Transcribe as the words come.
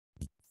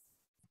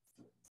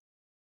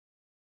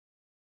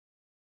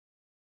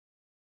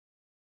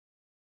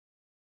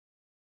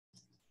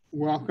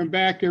Welcome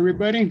back,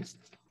 everybody.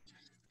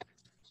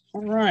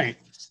 All right.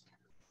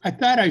 I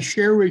thought I'd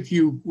share with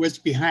you what's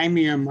behind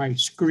me on my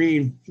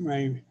screen,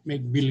 my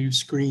make-believe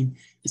screen.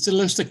 It's a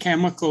list of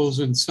chemicals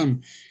and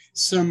some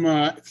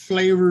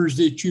flavors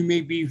that you may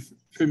be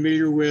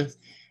familiar with.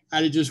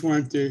 I just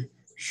wanted to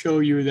show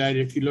you that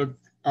if you look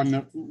on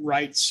the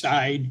right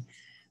side,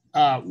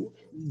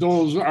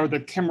 those are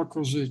the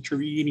chemicals that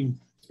you're eating,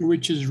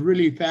 which is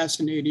really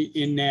fascinating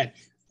in that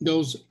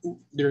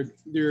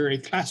they're a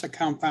class of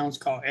compounds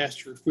called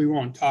esters. We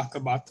won't talk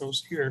about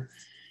those here.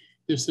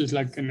 This is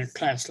like in a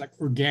class like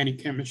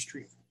organic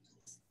chemistry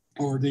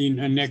or the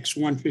next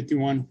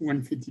 151,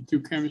 152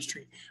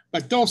 chemistry.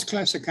 But those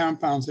class of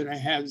compounds that I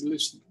have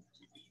listed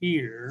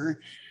here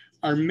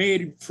are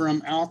made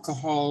from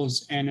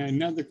alcohols and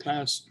another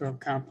class of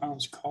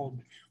compounds called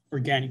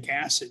organic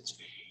acids.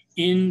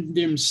 In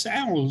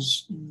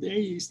themselves,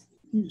 they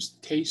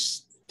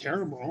taste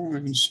terrible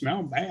and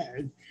smell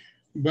bad,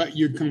 but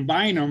you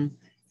combine them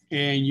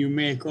and you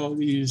make all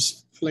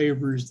these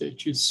flavors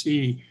that you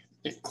see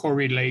that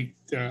correlate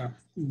the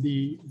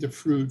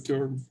fruit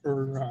or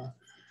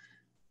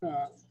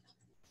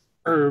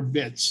herb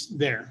that's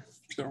there.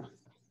 So,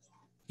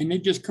 and they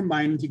just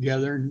combine them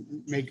together and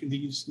make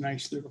these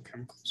nice little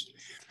chemicals.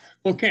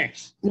 Okay,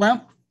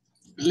 well,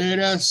 let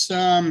us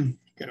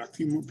get a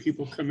few more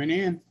people coming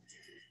in.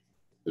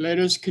 Let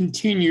us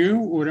continue.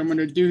 What I'm going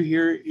to do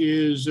here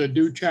is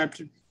do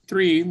chapter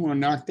 3. We'll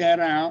knock that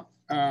out.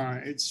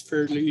 It's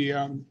fairly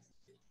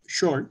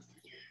short.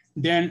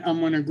 Then I'm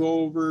going to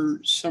go over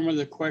some of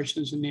the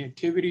questions and the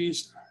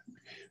activities.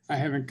 I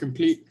haven't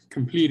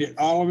completed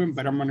all of them,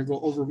 but I'm going to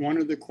go over one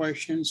of the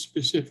questions,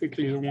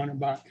 specifically the one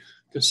about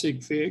the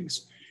sig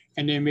figs,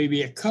 and then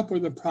maybe a couple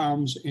of the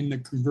problems in the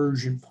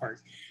conversion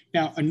part.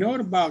 Now, a note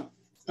about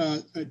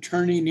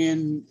turning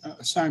in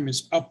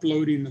assignments,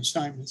 uploading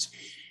assignments.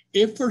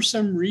 If for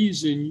some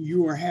reason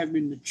you are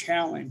having the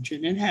challenge,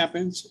 and it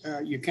happens,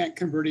 you can't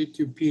convert it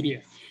to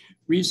PDF.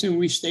 Reason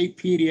we state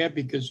PDF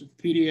because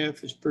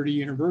PDF is pretty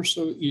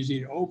universal,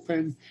 easy to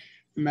open,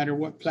 no matter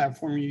what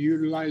platform you're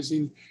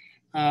utilizing.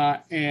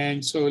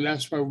 And so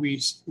that's why we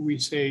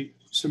say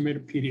submit a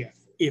PDF.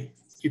 If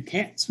you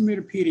can't submit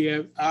a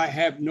PDF, I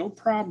have no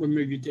problem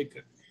if you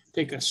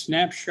take a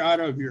snapshot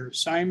of your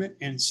assignment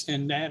and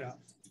send that up.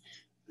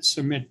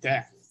 Submit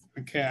that.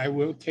 Okay, I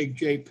will take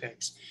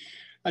JPEGs.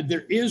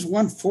 There is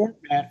one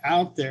format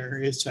out there.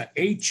 It's a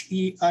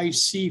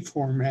HEIC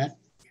format.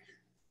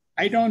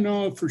 I don't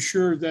know for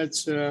sure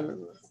that's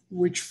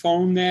which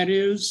phone that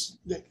is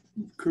that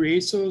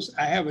creates those.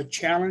 I have a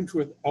challenge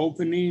with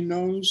opening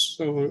those.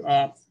 So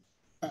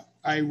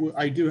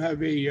I do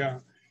have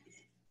a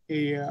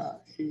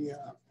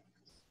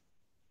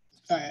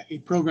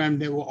program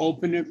that will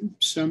open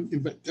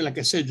it, but like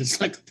I said,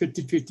 it's like a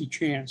 50-50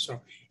 chance.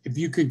 So if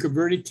you can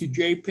convert it to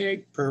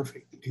JPEG,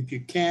 perfect. If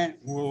you can't,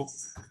 we'll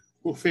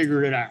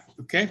figure it out,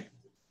 okay?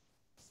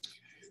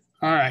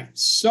 All right,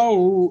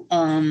 so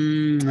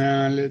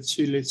let's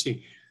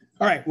see.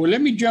 All right, well, let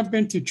me jump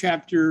into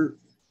chapter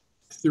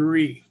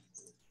 3.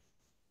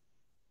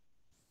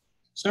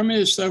 Some of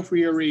the stuff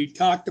we already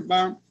talked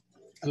about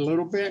a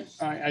little bit.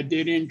 I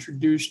did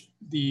introduce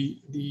the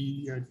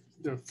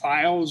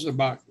files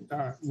about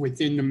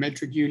within the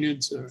metric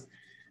units,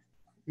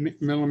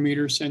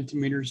 millimeters,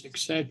 centimeters,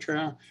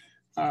 etc.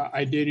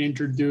 I did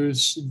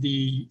introduce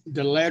the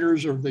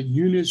letters or the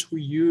units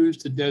we use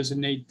to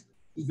designate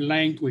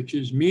length, which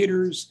is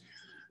meters,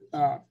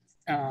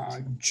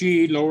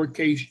 G,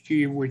 lowercase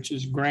g, which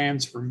is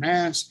grams for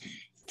mass,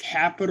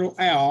 capital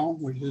L,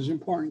 which is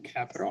important,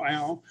 capital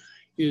L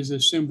is a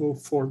symbol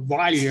for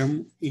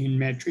volume in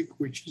metric,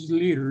 which is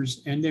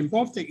liters, and then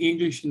both the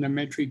English and the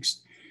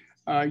metrics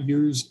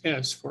use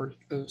S for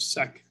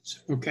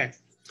seconds, okay.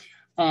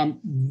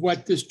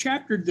 What this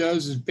chapter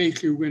does is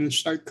basically we're going to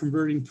start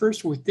converting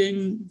first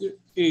within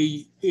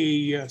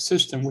a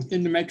system,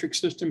 within the metric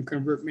system,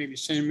 convert maybe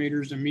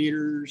centimeters and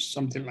meters,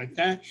 something like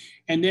that.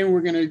 And then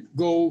we're going to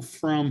go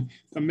from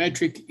the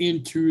metric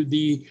into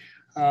the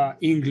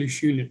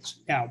English units.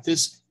 Now,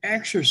 this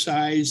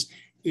exercise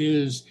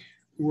is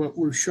what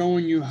we're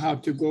showing you how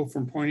to go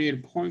from point A to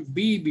point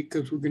B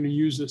because we're going to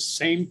use the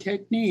same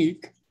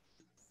technique.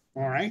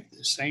 All right,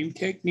 the same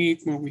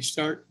technique when we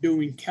start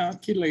doing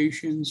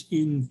calculations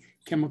in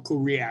chemical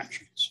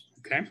reactions,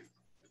 okay?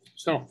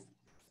 So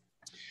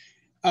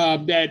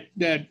that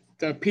the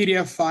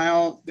PDF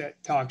file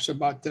that talks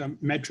about the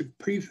metric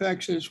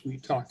prefixes, we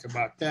talked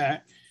about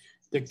that.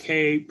 The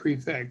K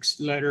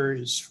prefix letter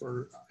is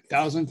for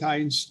 1,000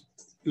 times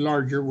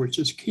larger, which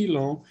is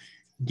kilo.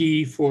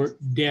 D for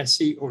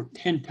deci or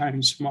 10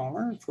 times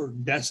smaller for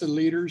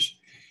deciliters,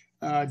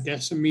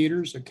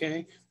 decimeters,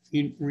 okay?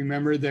 You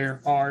remember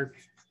there are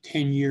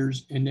 10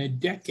 years in a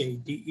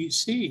decade,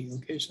 DEC.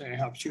 Okay, so that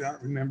helps you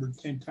out. Remember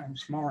 10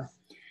 times smaller.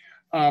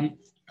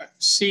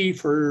 C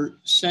for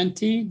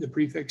centi, the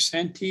prefix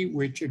centi,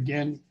 which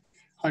again,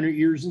 100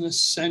 years in a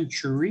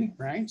century,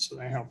 right? So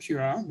that helps you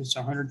out. It's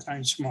 100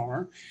 times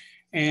smaller.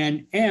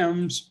 And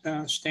M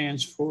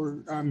stands for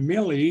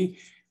milli,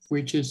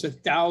 which is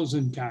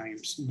 1,000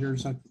 times.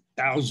 There's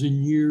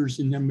 1,000 years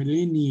in the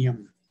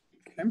millennium.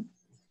 Okay.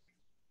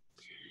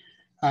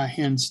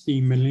 Hence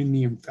the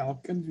Millennium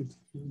Falcon,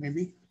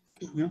 maybe.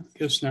 No,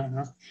 guess not.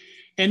 Huh?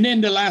 And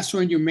then the last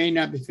one you may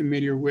not be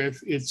familiar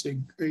with, it's a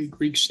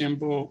Greek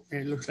symbol.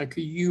 It looks like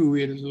a U.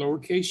 It is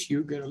lowercase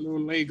u, got a little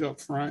leg up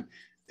front.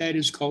 That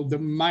is called the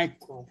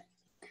micro.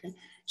 Okay,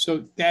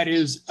 so that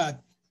is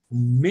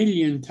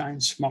 1,000,000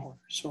 times smaller.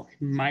 So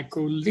a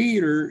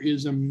microliter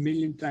is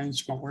 1,000,000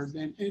 times smaller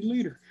than a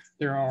liter.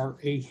 There are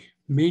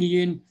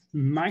 1,000,000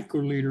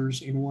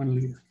 microliters in 1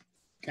 liter.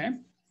 Okay.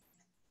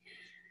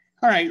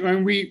 All right,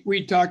 when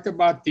we talked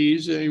about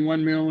these in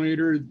 1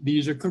 milliliter,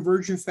 these are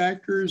conversion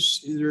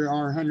factors. There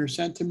are 100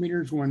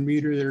 centimeters, 1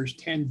 meter, there's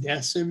 10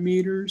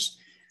 decimeters.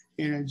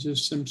 And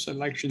just some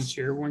selections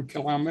here. 1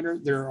 kilometer,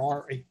 there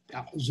are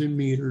 1,000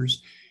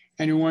 meters.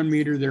 And in 1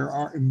 meter, there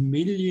are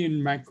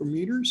 1,000,000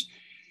 micrometers.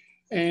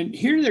 And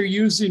here they're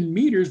using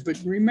meters,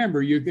 but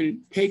remember, you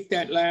can take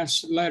that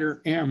last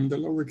letter M, the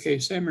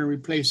lowercase m, and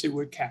replace it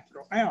with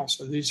capital L.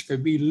 So these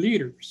could be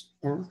liters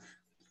or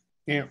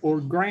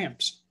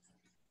grams.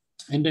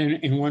 And then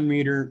in 1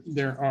 meter,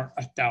 there are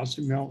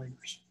 1,000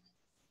 milliliters,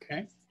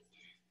 okay?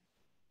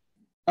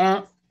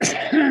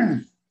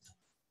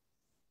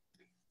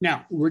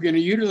 Now, we're going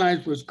to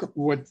utilize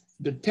what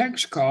the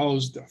text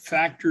calls the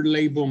factor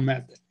label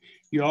method.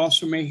 You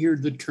also may hear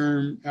the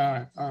term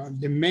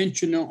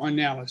dimensional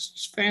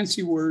analysis,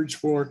 fancy words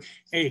for,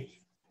 hey,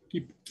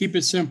 keep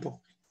it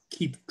simple.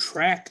 Keep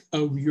track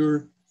of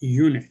your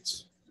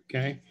units,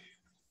 okay?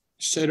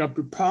 Set up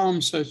your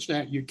problem such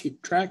that you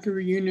keep track of your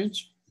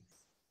units.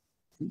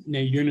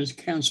 The units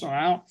cancel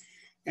out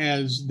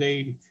as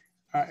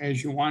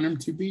as you want them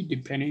to be,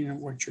 depending on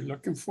what you're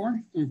looking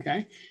for,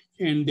 okay?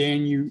 And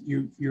then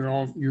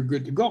you're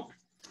good to go.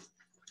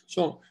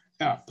 So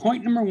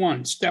point number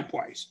 1,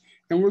 stepwise,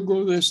 and we'll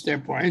go this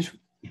stepwise.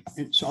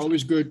 It's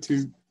always good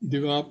to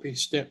develop a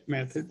step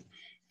method,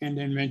 and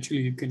then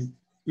eventually you can,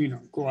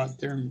 go out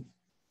there and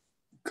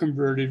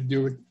convert it,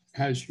 do it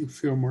as you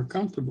feel more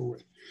comfortable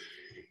with.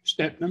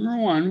 Step number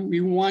 1,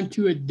 we want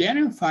to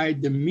identify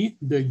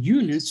the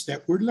units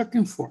that we're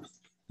looking for,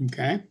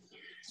 okay?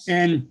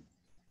 And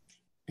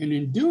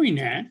in doing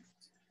that,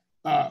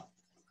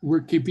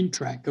 we're keeping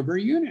track of our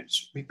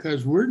units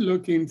because we're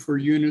looking for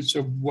units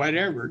of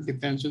whatever,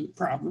 depends on the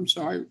problem,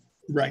 so I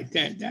write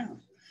that down.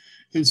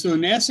 And so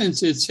in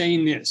essence, it's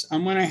saying this,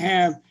 I'm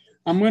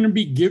gonna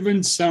be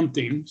given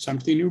something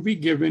will be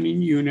given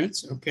in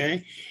units,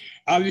 okay?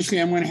 Obviously,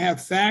 I'm gonna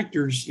have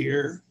factors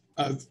here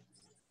of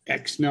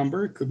X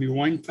number. It could be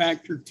 1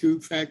 factor, 2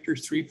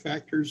 factors, 3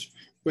 factors,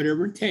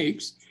 whatever it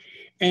takes.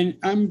 And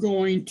I'm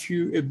going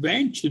to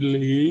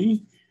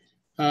eventually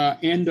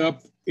end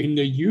up in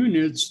the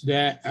units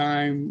that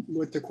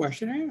what the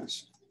question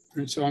asks.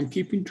 And so I'm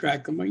keeping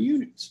track of my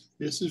units.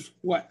 This is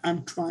what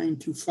I'm trying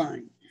to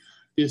find.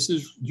 This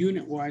is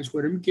unit-wise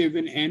what I'm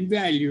given and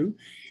value.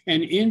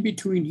 And in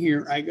between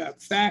here, I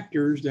got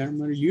factors that I'm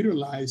going to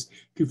utilize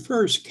to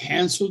first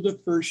cancel the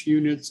first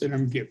units that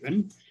I'm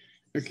given.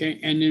 Okay,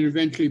 and then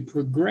eventually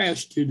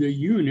progress to the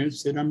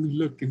units that I'm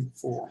looking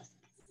for,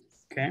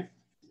 okay,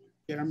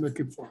 that I'm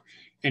looking for.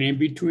 And in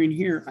between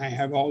here, I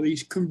have all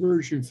these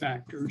conversion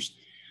factors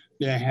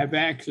that I have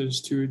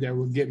access to that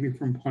will get me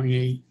from point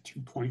A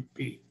to point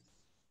B.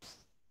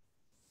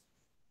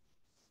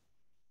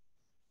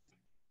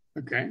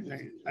 Okay,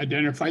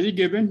 identify the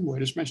given,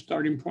 what is my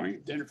starting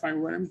point, identify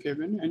what I'm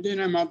given, and then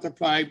I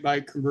multiply by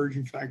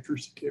conversion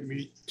factors to get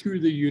me to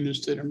the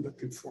units that I'm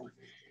looking for.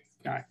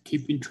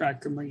 Keeping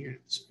track of my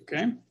units,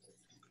 okay?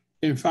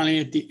 And finally,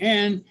 at the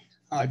end,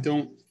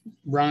 don't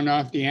round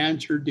off the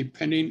answer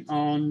depending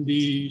on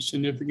the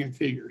significant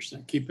figures.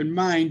 Now, keep in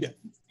mind,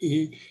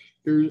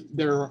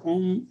 there are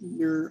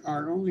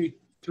only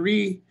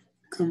 2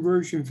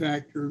 conversion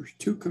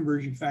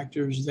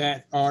factors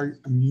that are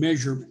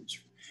measurements.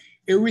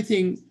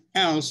 Everything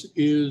else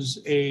is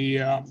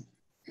a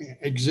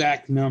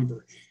exact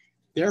number.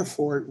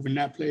 Therefore, it would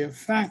not play a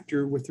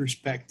factor with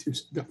respect to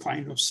the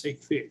final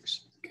sig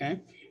figs.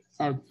 Okay,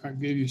 I'll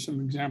give you some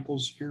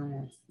examples here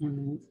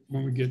when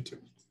we get to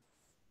it.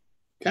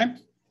 Okay,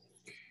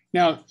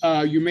 now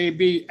you may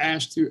be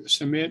asked to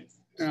submit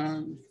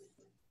some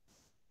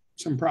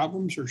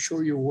problems or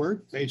show your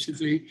work.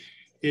 Basically,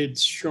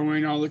 it's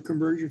showing all the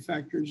conversion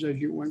factors as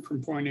you went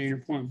from point A to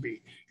point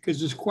B,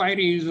 because it's quite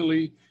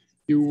easily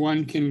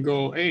one can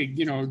go, hey,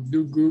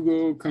 do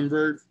Google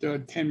convert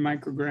 10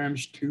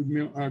 micrograms to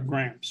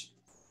grams.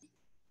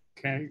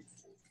 Okay,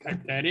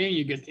 type that in,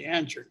 you get the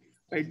answer.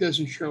 It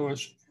doesn't show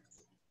us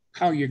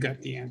how you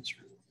got the answer,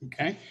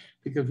 okay?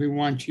 Because we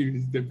want you to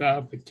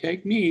develop a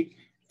technique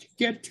to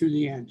get to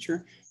the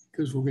answer,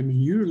 because we're going to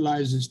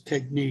utilize this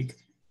technique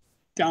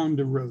down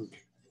the road,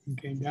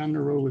 okay? Down the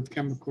road with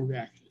chemical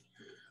reaction.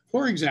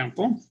 For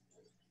example,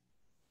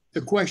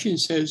 the question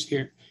says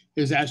here,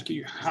 is asking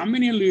you, how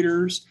many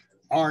liters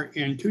are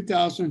in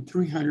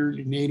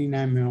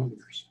 2,389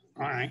 milliliters?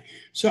 All right,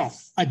 so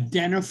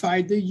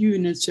identify the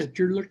units that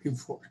you're looking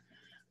for.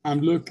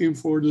 I'm looking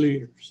for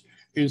liters.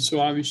 And so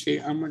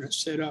obviously I'm going to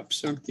set up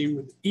something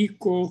with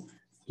equal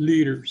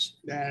liters.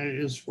 That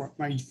is what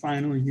my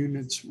final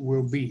units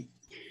will be.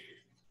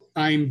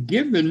 I'm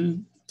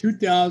given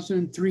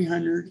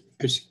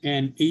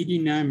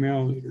 2,389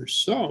 milliliters.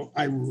 So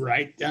I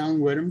write down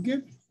what I'm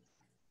given.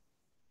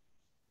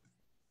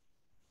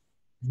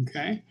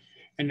 Okay.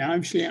 And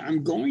obviously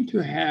I'm going to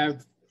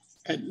have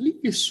at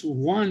least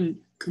one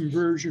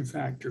conversion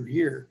factor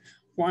here.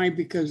 Why?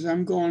 Because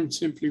I'm going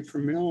simply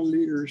from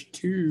milliliters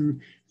to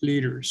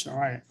liters. So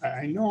I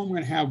know I'm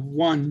going to have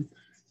one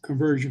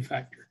conversion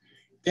factor.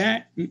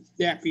 That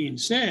being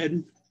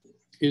said,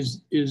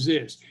 is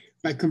this.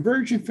 My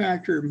conversion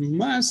factor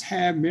must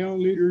have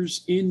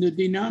milliliters in the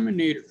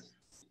denominator.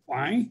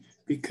 Why?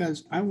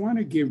 Because I want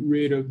to get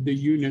rid of the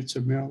units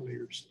of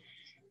milliliters.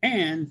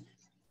 And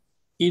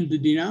in the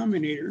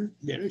denominator,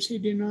 did I say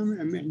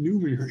denominator? I meant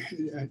numerator,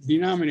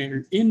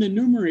 denominator. In the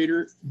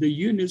numerator, the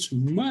units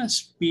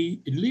must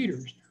be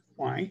liters.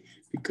 Why?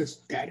 Because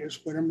that is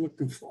what I'm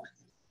looking for,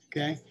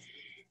 okay?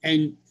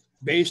 And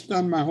based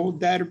on my whole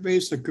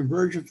database of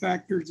conversion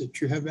factors that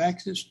you have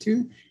access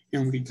to,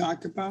 and we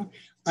talked about,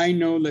 I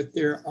know that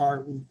there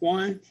are in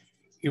 1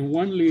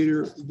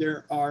 liter,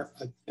 there are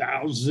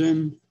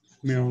 1,000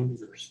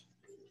 milliliters,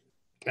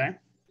 okay?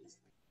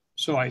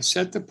 So I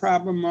set the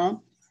problem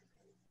up.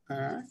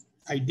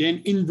 I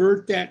then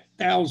invert that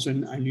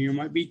 1,000. I knew you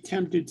might be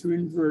tempted to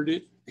invert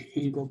it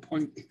and go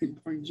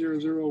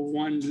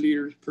 0.001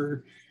 liters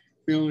per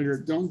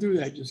milliliter. Don't do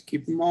that. Just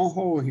keep them all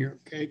whole here,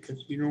 okay?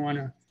 Because you don't want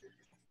to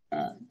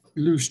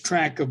lose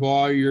track of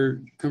all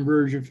your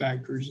conversion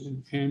factors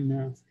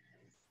and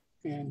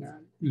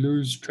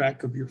lose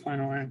track of your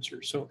final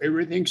answer. So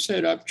everything's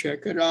set up.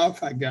 Check it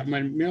off. I got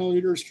my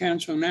milliliters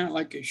canceling out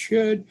like it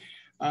should.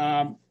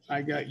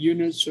 I got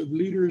units of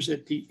liters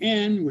at the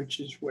end, which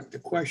is what the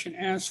question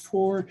asked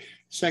for.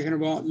 Second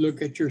of all,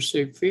 look at your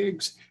sig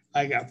figs.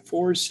 I got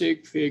 4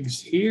 sig figs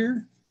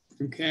here,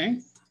 okay?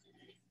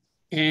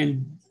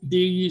 And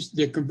the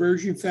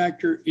conversion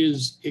factor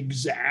is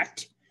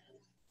exact,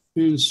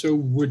 and so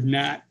would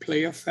not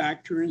play a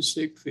factor in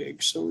sig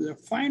figs. So the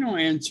final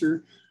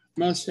answer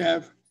must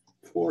have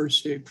 4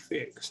 sig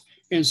figs.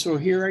 And so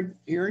here I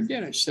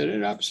did. I set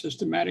it up,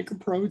 systematic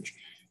approach.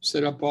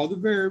 Set up all the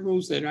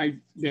variables that I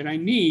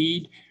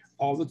need,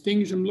 all the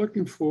things I'm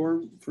looking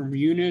for, from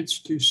units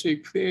to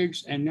sig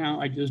figs, and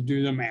now I just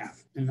do the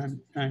math,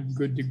 and I'm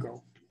good to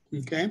go.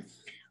 Okay.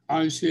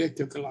 Obviously, I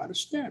took a lot of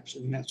steps,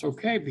 and that's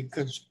okay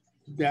because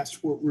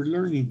that's what we're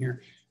learning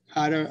here: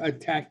 how to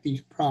attack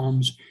these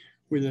problems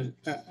with a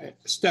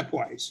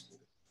stepwise.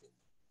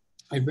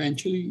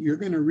 Eventually, you're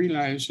going to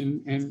realize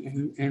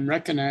and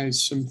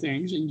recognize some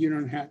things, and you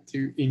don't have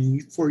to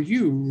for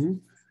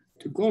you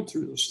to go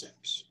through those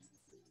steps.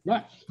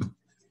 But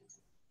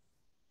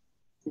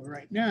for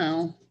right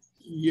now,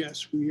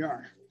 yes, we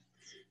are.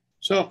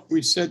 So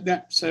we set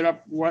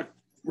up what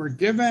we're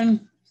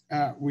given.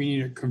 We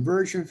need a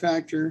conversion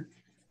factor,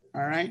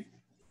 all right?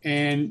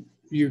 And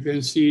you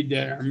can see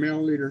that our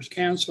milliliters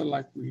cancel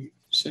like we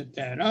set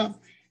that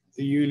up.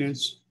 The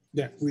units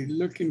that we're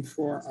looking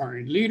for are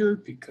in liter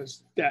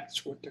because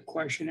that's what the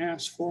question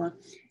asked for.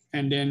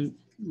 And then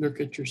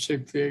look at your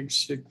sig figs.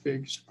 Sig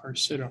figs are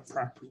set up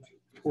properly.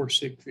 4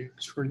 sig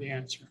figs for the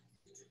answer.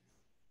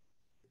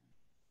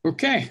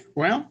 Okay,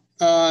 well,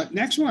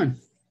 next one.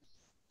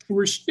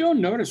 We're still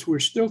in this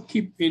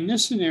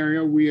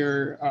scenario, we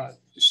are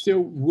still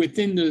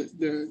within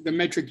the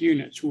metric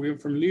units. We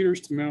went from liters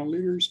to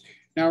milliliters.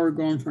 Now we're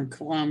going from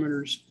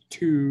kilometers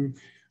to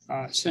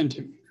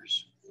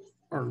centimeters,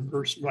 or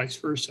vice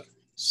versa,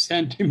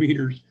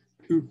 centimeters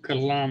to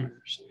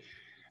kilometers.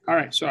 All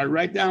right, so I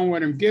write down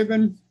what I'm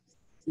given,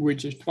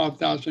 which is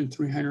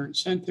 12,300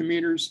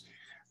 centimeters.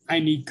 I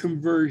need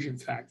conversion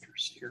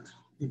factors here,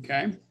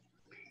 okay?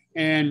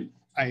 And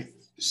I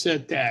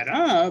set that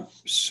up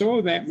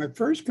so that my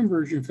first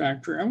conversion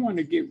factor, I want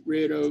to get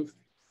rid of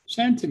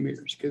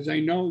centimeters because I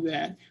know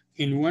that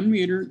in 1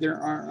 meter, there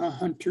are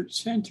 100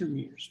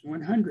 centimeters,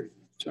 100.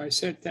 So I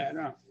set that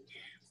up.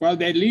 Well,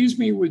 that leaves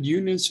me with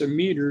units of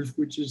meters,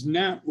 which is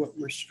not what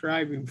we're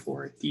striving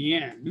for at the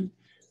end.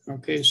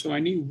 Okay, so I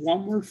need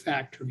one more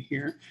factor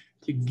here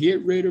to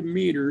get rid of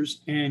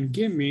meters and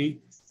give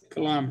me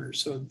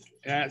kilometers. So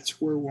that's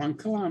where 1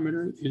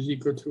 kilometer is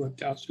equal to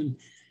 1,000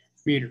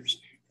 meters.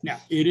 Now,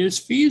 it is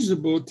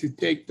feasible to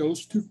take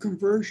those 2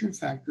 conversion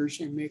factors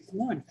and make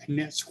 1, and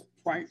that's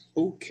quite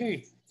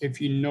okay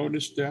if you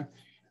notice the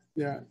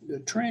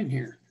trend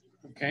here,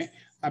 okay?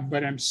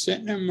 But I'm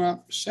setting them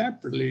up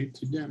separately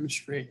to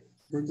demonstrate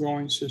we're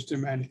going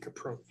systematic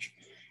approach.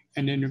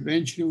 And then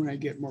eventually when I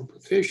get more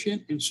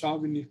proficient in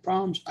solving these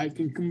problems, I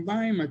can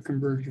combine my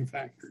conversion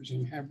factors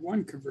and have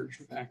 1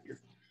 conversion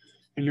factor.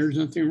 And there's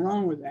nothing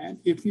wrong with that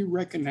if you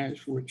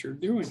recognize what you're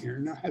doing here.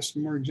 And I'll have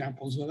some more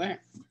examples of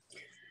that.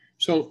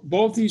 So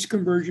both these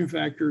conversion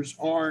factors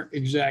are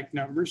exact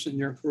numbers, and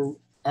therefore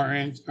our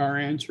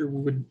answer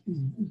would,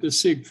 the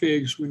sig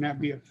figs would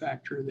not be a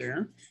factor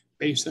there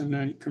based on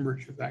the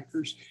conversion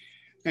factors.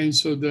 And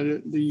so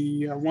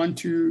the 1,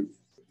 2,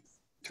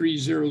 3,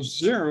 0,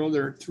 0,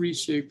 there are 3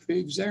 sig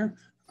figs there.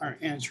 Our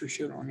answer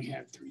should only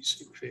have 3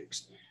 sig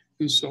figs.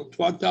 And so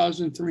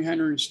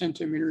 12,300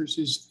 centimeters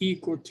is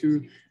equal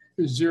to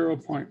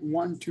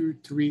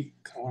 0.123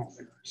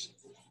 kilometers,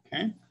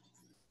 okay?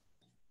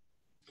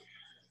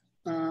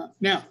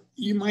 Now,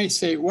 you might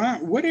say, well,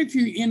 what if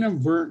you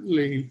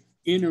inadvertently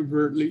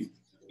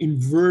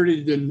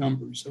inverted the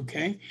numbers,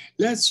 okay?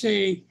 Let's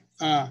say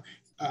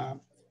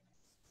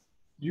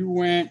you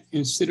went,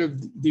 instead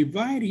of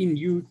dividing,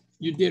 you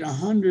did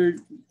 100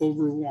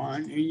 over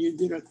 1 and you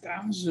did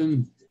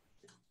 1,000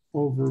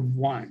 over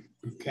 1,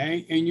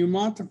 okay? And you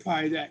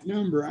multiply that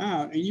number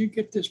out and you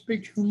get this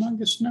big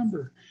humongous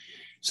number.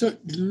 So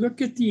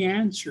look at the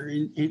answer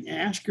and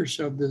ask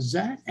yourself, does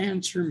that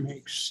answer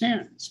make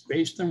sense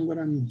based on what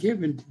I'm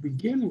given to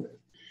begin with?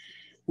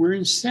 We're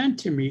in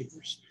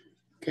centimeters,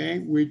 okay,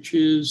 which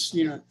is,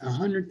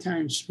 100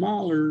 times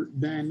smaller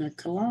than a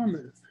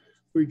kilometer,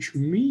 which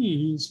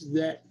means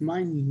that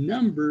my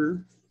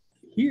number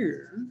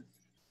here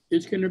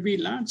is going to be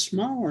a lot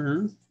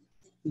smaller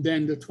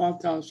than the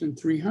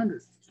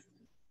 12,300,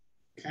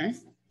 okay?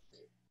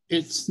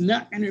 It's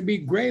not going to be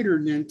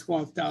greater than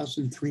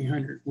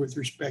 12,300 with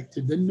respect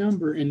to the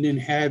number and then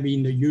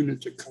having the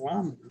units of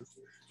kilometer.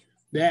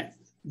 That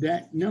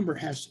number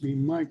has to be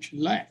much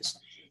less.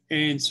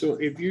 And so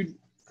if you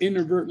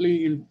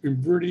inadvertently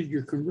inverted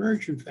your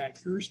conversion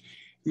factors,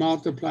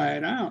 multiply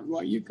it out,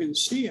 well, you can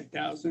see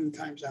 1,000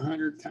 times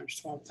 100 times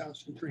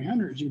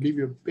 12,300 and give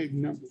you a big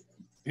number.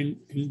 And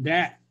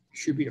that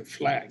should be a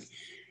flag.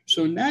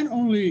 So not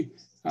only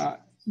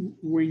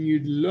when you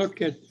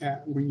look at,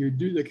 when you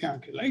do the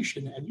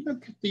calculation and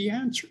look at the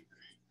answer,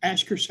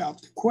 ask yourself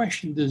the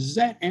question, does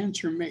that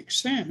answer make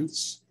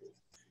sense?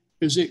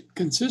 Is it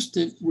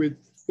consistent with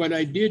what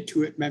I did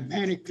to it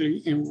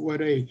mathematically and what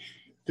the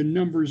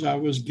numbers I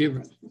was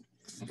given,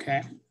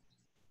 okay?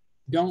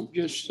 Don't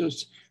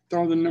just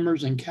throw the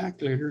numbers in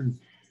calculator and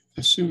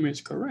assume it's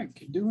correct.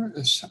 Do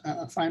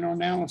a final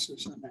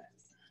analysis on that.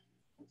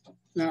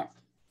 Now,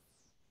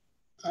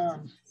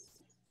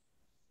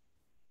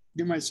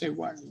 you might say,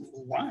 why?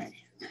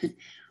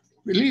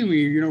 Believe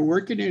me,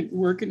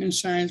 working in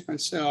science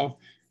myself,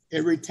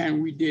 every time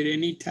we did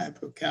any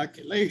type of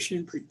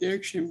calculation,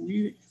 prediction,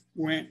 we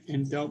went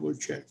and double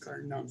checked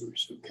our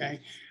numbers, okay?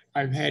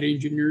 I've had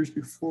engineers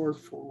before,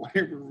 for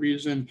whatever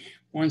reason,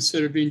 one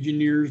set of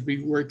engineers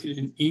be working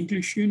in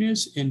English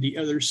units and the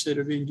other set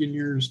of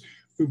engineers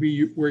would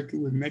be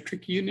working with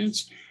metric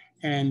units,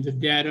 and the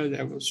data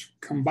that was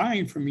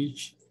combined from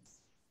each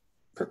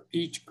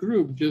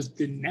group just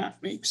did not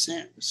make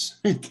sense,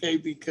 okay?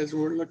 Because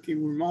we're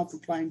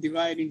multiplying,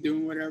 dividing,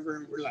 doing whatever,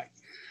 and we're like,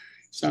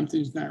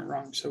 something's not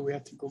wrong. So we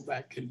have to go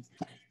back and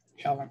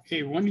tell them,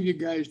 hey, one of you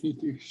guys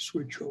need to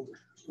switch over,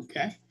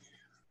 okay?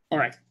 All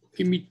right,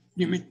 give me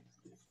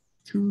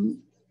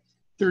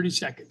 30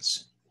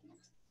 seconds.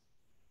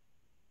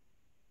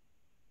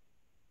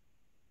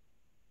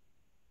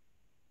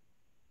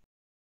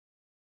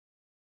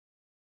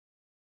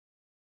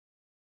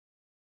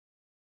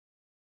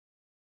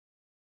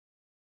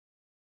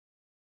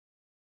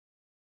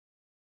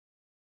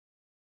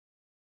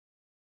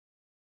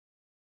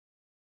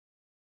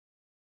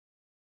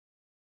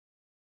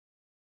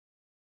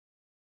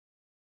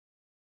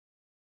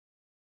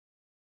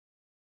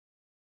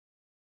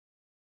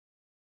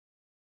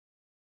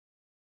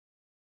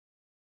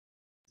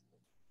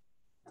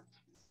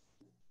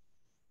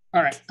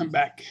 All right, I'm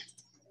back.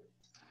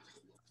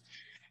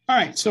 All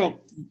right,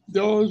 so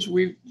those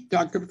we've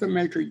talked about the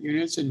metric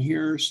units, and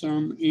here are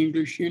some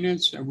English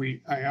units. And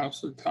I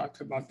also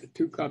talked about the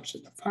 2 cups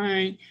in the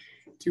pint,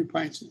 2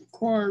 pints in the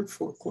quart,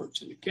 4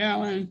 quarts in a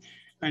gallon,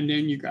 and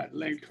then you got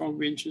length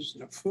 12 inches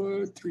in a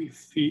foot, 3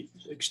 feet,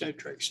 et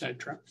cetera, et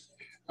cetera.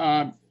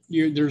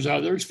 There's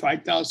others,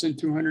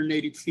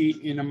 5,280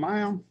 feet in a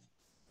mile,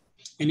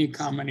 any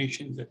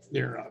combination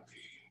thereof.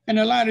 And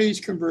a lot of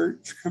these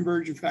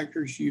conversion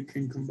factors you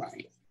can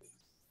combine,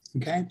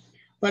 okay?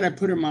 But I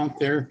put them out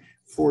there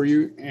for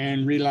you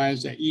and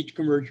realize that each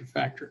conversion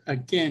factor,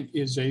 again,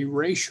 is a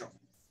ratio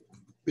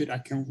that I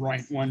can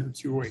write one or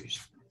two ways.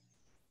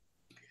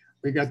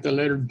 We got the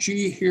letter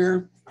G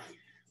here,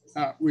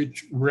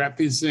 which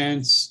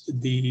represents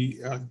the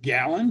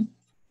gallon,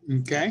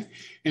 okay?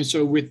 And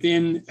so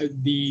within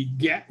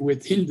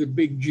the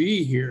big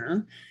G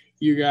here,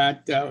 you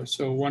got,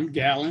 so 1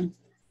 gallon,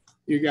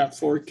 you got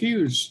 4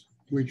 Qs,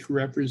 which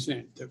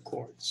represent the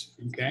quarts,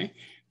 okay?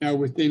 Now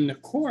within the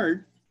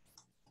quart,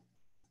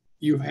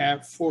 you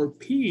have 4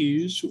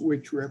 Ps,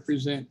 which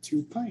represent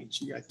 2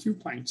 pints. You got 2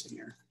 pints in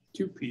here,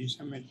 2 Ps,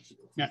 I mean,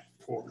 not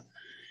 4.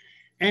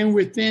 And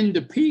within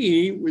the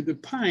P, with the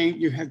pint,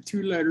 you have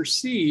 2 letter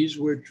Cs,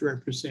 which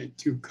represent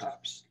 2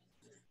 cups.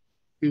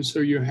 And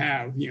so you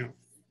have,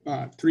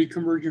 3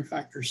 conversion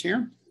factors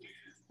here,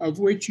 of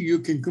which you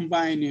can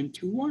combine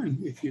into 1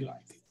 if you like.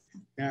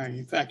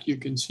 In fact, you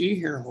can see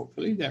here,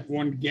 hopefully, that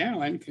 1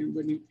 gallon,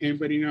 can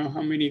anybody know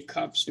how many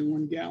cups in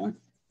 1 gallon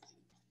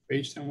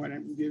based on what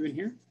I'm given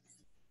here?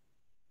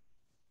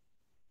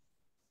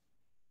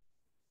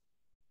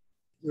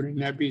 Wouldn't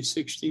that be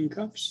 16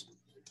 cups?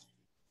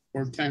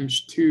 Or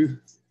times 2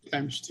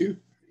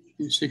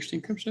 is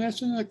 16 cups. So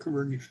that's another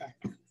conversion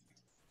factor.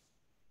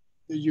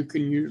 that you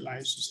can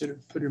utilize instead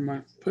of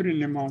putting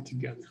them all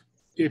together.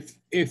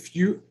 If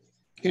you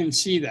can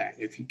see that.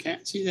 If you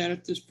can't see that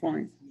at this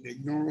point,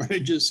 ignore what I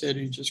just said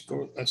and just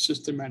go a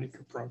systematic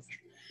approach.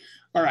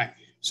 All right,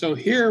 so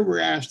here we're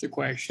asked the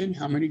question,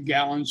 how many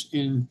gallons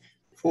in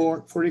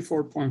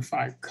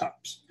 44.5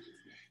 cups?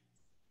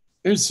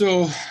 And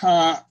so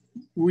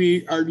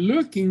we are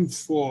looking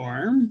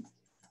for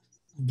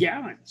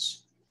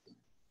gallons,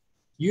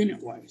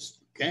 unit-wise,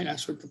 okay?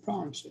 That's what the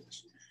problem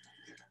says.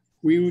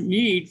 We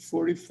need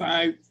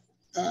 45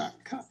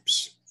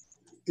 cups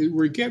that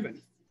we're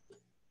given.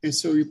 And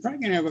so you're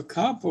probably gonna have a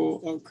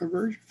couple of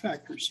conversion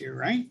factors here,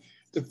 right?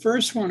 The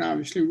first one,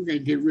 obviously, we're gonna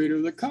get rid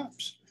of the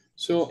cups.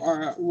 So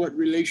what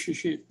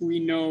relationship we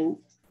know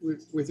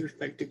with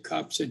respect to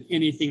cups and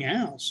anything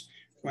else?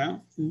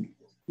 Well,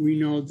 we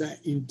know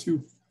that in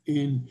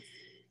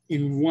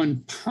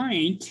 1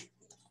 pint,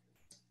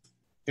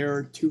 there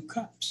are 2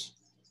 cups,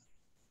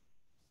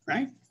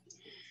 right?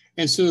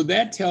 And so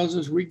that tells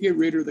us we get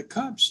rid of the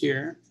cups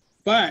here,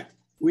 but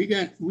we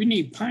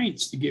need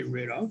pints to get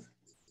rid of.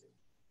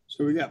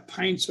 So we got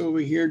pints over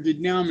here,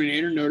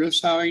 denominator. Notice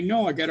how I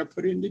know I got to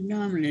put in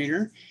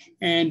denominator.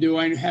 And do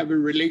I have a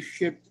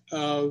relationship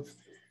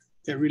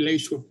that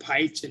relates with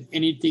pints and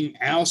anything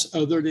else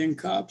other than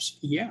cups?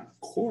 Yeah,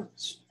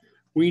 quarts.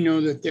 We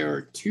know that there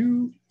are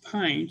 2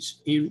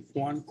 pints in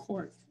 1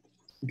 quart,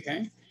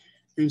 okay?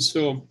 And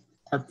so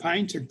our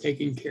pints are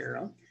taken care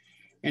of.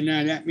 And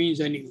now that means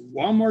I need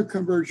one more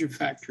conversion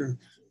factor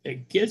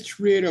that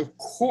gets rid of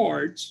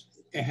quarts.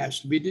 It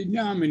has to be the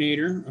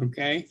denominator,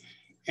 okay?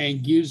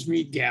 And gives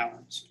me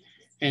gallons.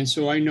 And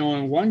so I know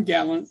in 1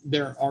 gallon,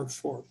 there are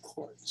 4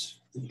 quarts,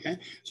 okay?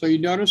 So you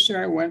notice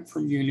there I went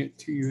from unit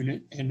to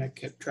unit and I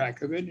kept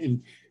track of it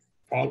and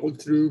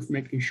followed through,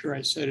 making sure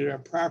I set it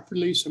up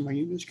properly so my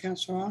units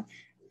cancel out.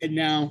 And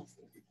now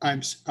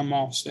I'm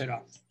all set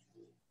up.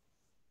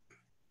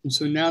 And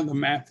so now the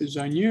math is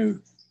on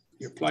you.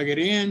 You plug it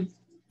in,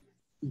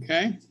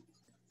 okay?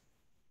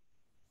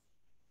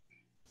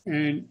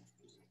 And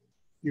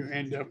you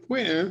end up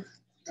with,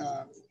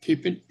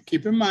 keep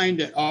in mind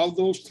that all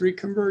those 3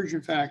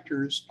 conversion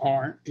factors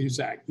are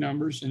exact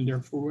numbers and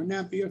therefore would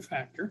not be a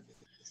factor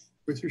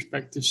with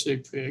respect to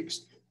sig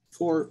figs.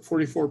 For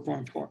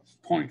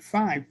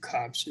 44.5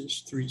 cups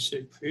is 3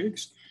 sig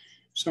figs.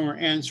 So our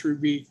answer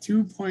would be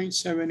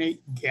 2.78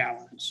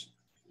 gallons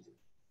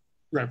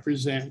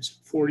represents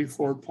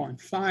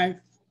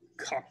 44.5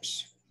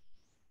 cups,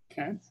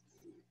 okay?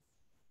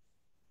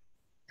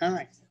 All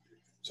right,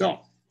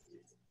 so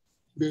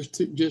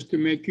just to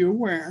make you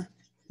aware,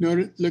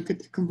 look at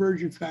the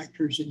conversion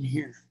factors in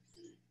here.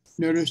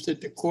 Notice that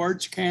the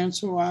quarts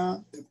cancel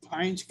out, the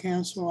pints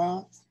cancel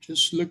out,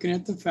 just looking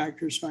at the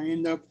factors. So I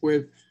end up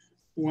with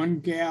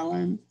 1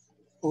 gallon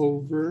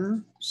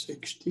over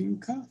 16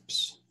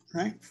 cups,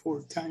 right?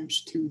 4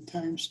 times 2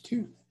 times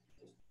 2.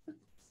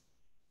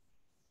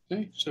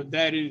 Okay, so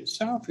that in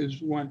itself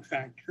is 1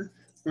 factor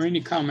or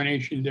any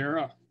combination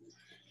thereof.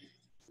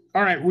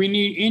 All right, we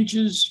need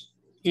inches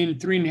in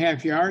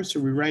 3.5 yards. So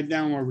we write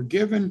down what we're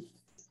given.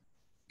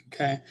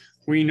 Okay,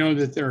 we know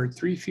that there are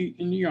 3 feet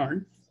in the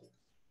yard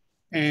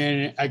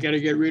and I got to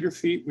get rid of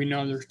feet. We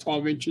know there's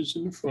 12 inches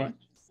in the foot.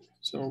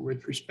 So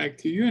with respect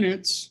to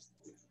units,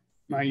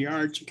 my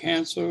yards are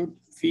canceled,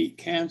 feet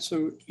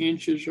canceled,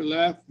 inches are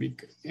left,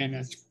 and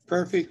it's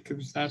perfect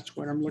because that's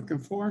what I'm looking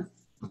for.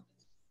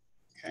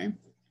 Okay,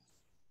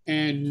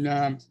 and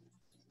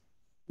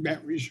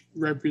that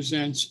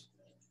represents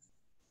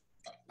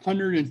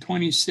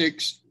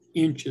 126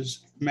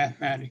 inches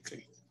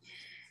mathematically.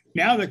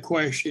 Now the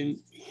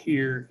question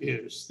here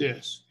is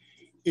this: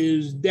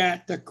 is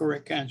that the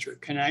correct answer?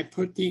 Can I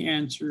put the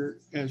answer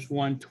as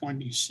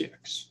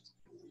 126?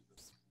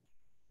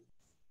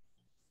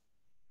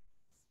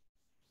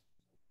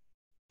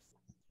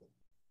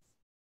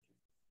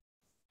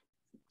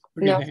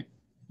 What do you think?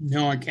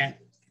 No, I can't.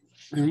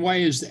 And why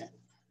is that?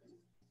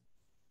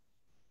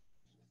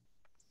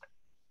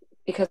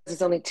 Because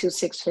it's only 2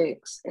 sig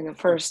figs in the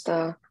first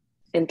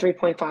in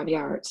 3.5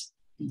 yards.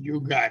 You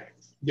got it.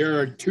 There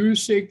are 2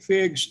 sig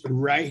figs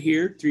right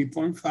here,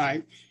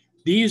 3.5.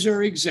 These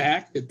are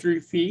exact, the 3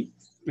 feet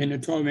and the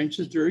 12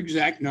 inches, they're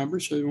exact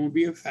numbers, so they won't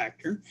be a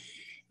factor.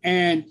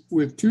 And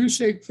with 2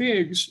 sig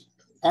figs,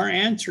 our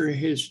answer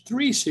is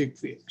 3 sig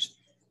figs,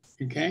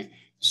 okay?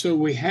 So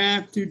we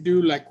have to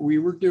do like we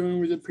were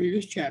doing with the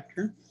previous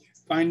chapter,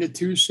 find the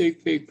 2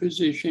 sig fig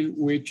position,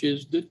 which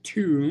is the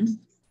 2,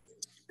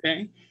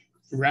 okay?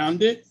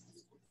 Round it,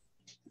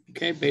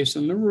 okay, based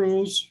on the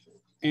rules.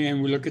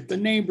 And we look at the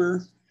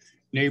neighbor.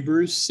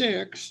 Neighbor is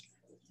 6.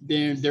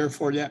 Then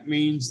therefore that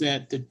means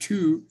that the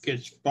 2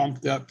 gets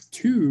bumped up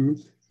to,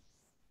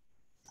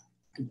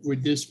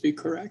 would this be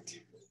correct?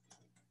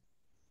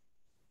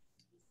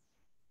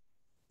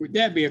 Would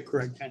that be a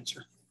correct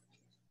answer?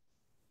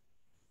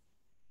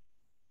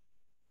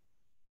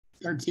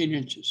 13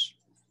 inches.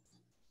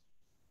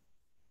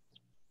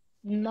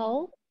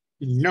 No.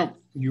 No,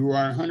 you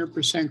are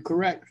 100%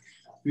 correct,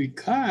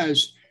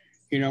 because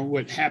you know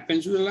what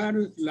happens with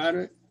a lot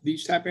of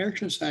these type of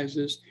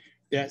exercises,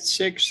 that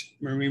 6,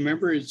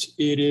 remember it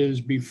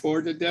is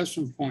before the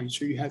decimal point.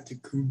 So you have to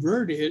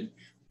convert it,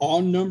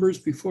 all numbers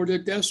before the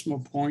decimal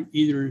point,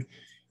 either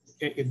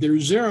if they're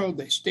 0,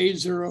 they stay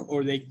 0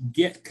 or they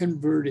get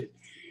converted,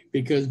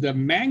 because the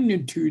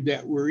magnitude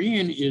that we're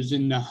in is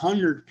in the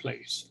 100th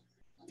place.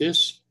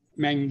 This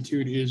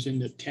magnitude is in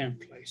the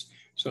 10th place.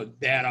 So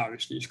that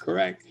obviously is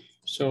correct.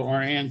 So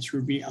our answer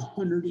would be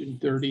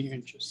 130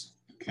 inches,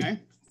 okay?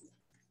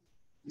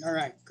 All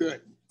right,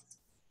 good.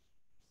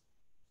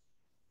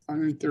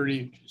 130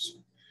 inches.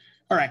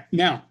 All right,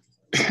 now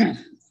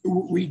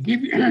we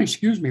give you,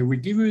 excuse me, we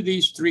give you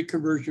these 3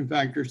 conversion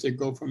factors that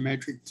go from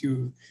metric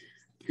to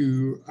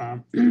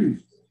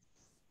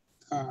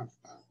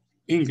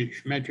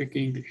English, metric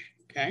English,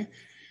 okay?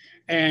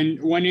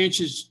 And 1 inch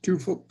is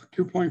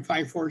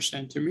 2.54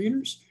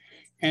 centimeters.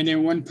 And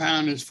then 1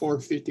 pound is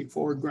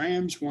 454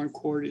 grams. 1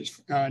 quart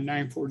is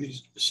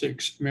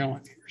 946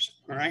 millimeters,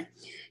 all right?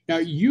 Now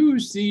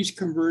use these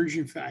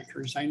conversion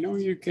factors. I know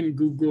you can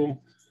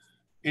Google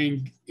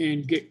and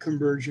get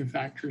conversion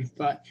factors,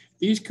 but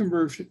these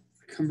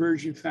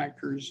conversion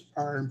factors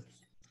are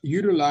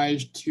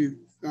utilized to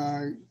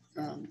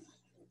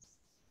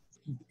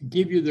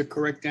give you the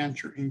correct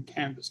answer in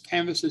Canvas.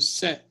 Canvas is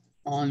set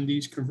on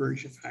these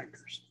conversion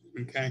factors,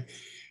 okay?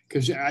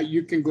 Because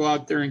you can go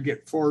out there and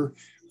get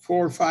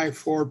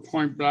 454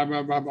 point blah,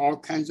 blah, blah, all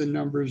kinds of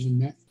numbers,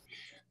 and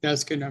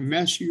that's gonna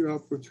mess you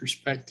up with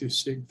respect to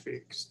sig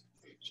figs.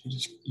 So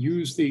just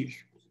use these.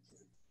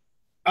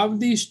 Of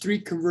these 3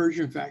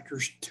 conversion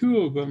factors, 2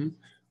 of them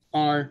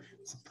are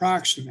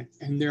approximate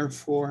and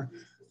therefore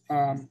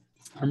are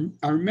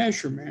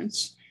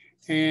measurements,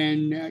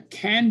 and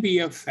can be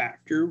a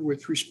factor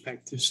with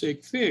respect to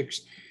sig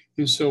figs.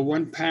 And so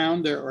 1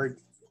 pound, there are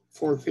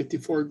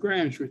 454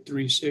 grams with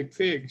 3 sig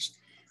figs.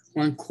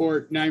 1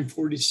 quart,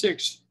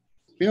 946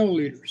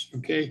 milliliters,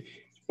 okay?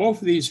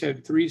 Both of these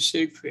have 3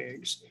 sig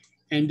figs.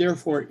 And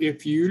therefore,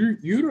 if you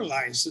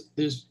utilize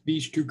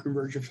these 2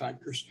 conversion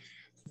factors,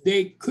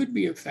 they could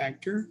be a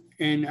factor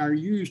and are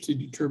used to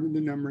determine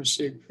the number of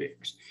sig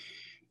figs.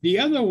 The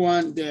other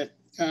one that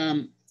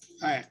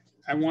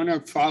I want to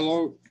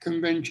follow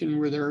convention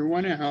with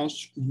everyone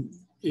else,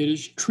 it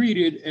is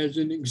treated as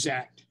an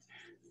exact,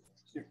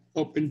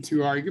 open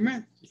to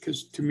argument,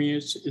 because to me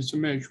it's a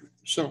measurement.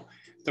 So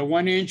the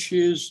 1 inch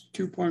is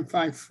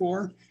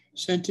 2.54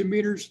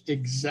 centimeters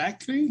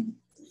exactly,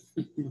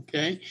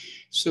 okay?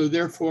 So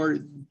therefore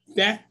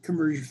that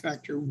conversion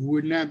factor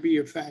would not be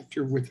a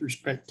factor with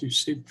respect to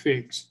sig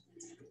figs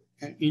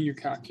in your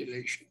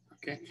calculation,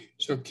 okay?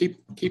 So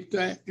keep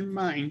that in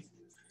mind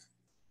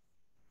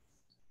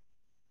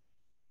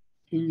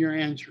in your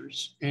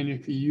answers, and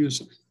if you use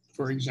them.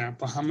 For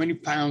example, how many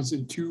pounds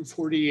in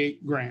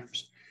 248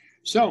 grams?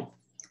 So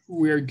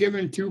we're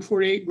given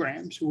 248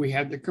 grams. We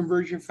have the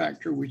conversion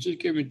factor, which is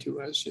given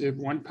to us. If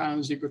 1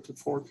 pound is equal to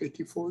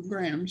 454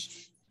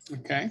 grams,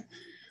 okay?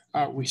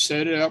 We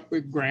set it up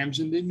with grams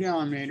in the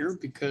denominator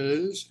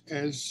because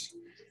as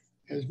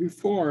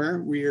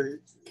before, we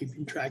are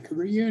keeping track of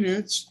our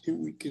units, and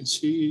we can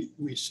see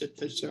we set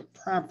this up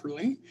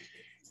properly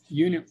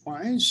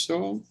unit-wise.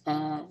 So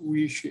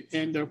we should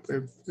end up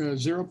with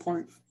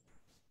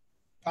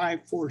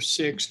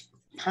 0.546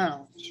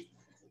 pounds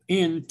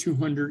in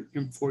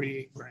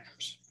 248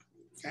 grams,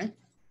 okay?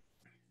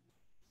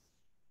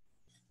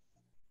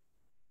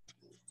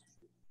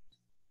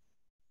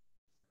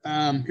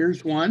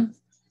 Here's one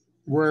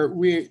where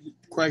the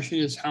question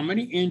is, how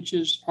many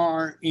inches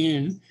are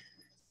in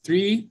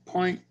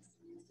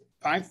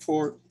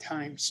 3.54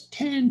 times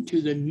 10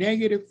 to the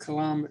negative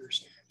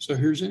kilometers? So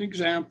here's an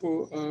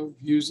example of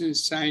using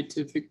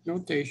scientific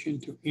notation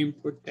to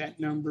input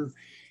that number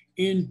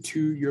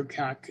into your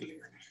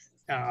calculator.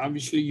 Now,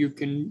 obviously you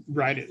can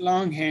write it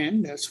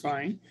longhand, that's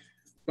fine.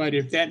 But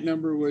if that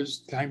number was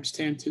times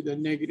 10 to the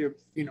negative,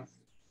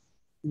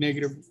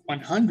 negative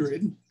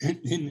 100,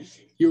 then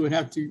you would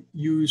have to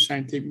use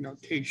scientific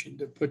notation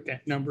to put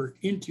that number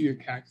into your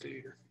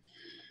calculator.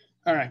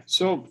 All right,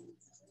 so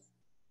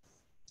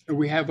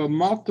we have a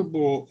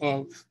multiple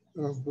of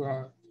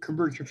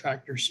conversion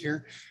factors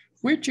here,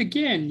 which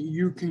again,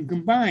 you can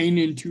combine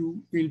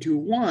into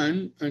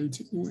one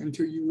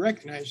until you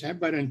recognize that,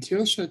 but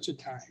until such a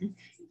time,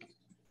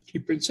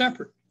 keep it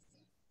separate.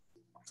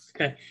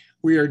 Okay,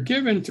 we are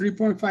given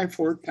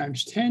 3.54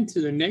 times 10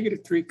 to the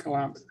negative 3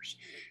 kilometers.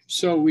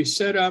 So we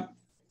set up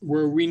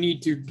where we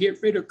need to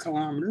get rid of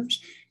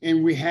kilometers,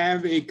 and we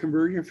have a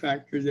conversion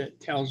factor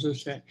that tells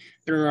us that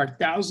there are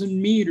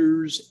 1,000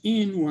 meters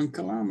in 1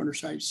 kilometer.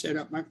 So I set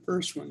up my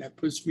first one. That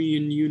puts me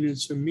in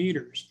units of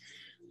meters,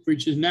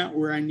 which is not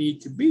where I need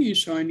to be.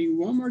 So I need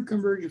one more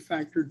conversion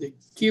factor to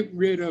get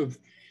rid of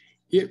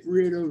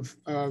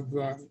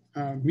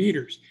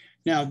meters.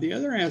 Now, the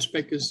other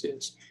aspect is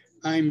this.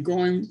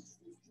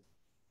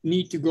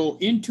 Need to go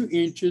into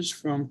inches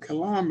from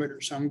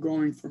kilometers. I'm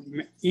going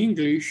from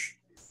English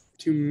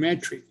to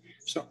metric.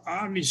 So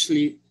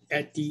obviously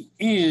at the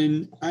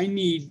end, I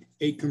need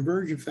a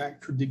conversion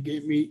factor to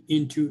get me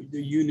into the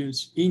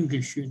units,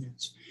 English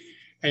units.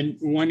 And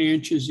 1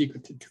 inch is equal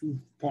to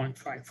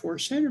 2.54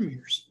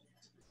 centimeters.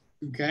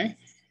 okay?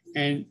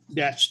 And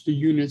that's the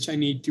units I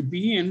need to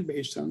be in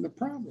based on the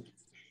problem.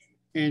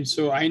 And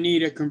so I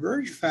need a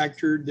conversion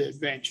factor that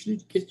eventually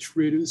gets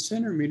rid of the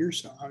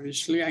centimeters. So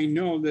obviously I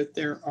know that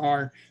there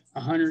are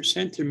 100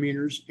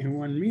 centimeters in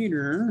 1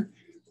 meter,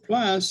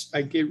 plus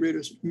I get rid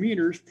of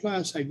meters,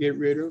 plus I get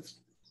rid of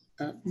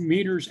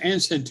meters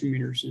and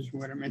centimeters is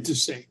what I meant to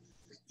say,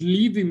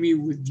 leaving me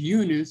with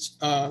units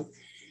of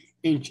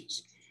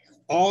inches.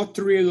 All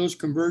three of those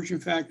conversion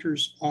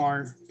factors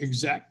are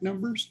exact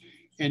numbers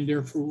and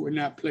therefore would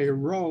not play a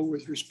role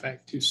with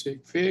respect to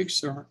sig figs.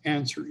 So our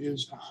answer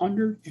is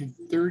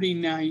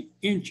 139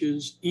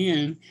 inches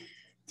in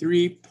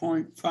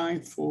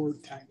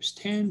 3.54 times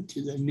 10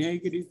 to the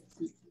negative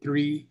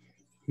 3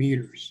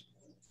 meters.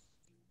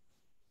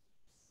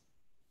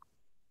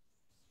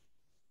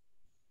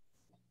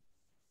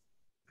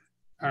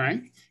 All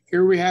right,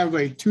 here we have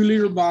a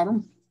 2-liter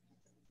bottle,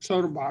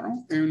 soda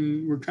bottle,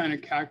 and we're trying to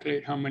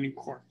calculate how many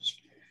quarts.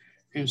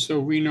 And so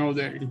we know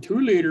that in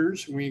 2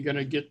 liters, we're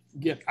gonna get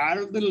out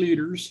of the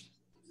liters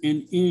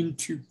and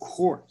into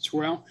quarts.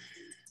 Well,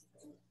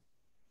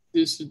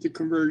 this is the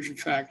conversion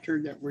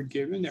factor that we're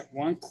given, that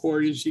 1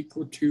 quart is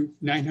equal to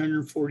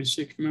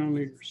 946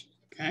 milliliters,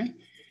 okay?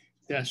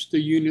 That's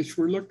the units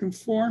we're looking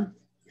for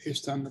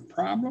based on the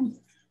problem,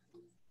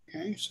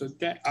 okay? So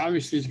that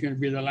obviously is gonna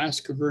be the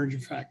last conversion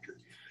factor,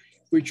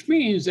 which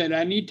means that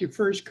I need to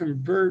first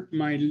convert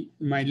my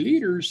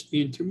liters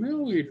into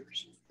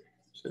milliliters.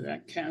 So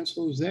that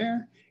cancels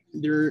there.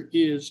 There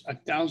is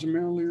 1,000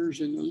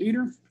 milliliters in the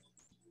liter.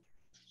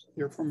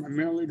 Therefore, my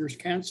milliliters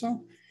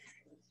cancel.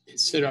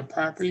 It's set up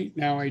properly.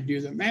 Now I do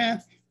the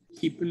math.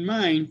 Keep in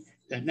mind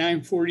that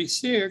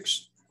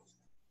 946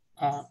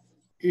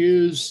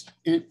 is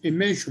a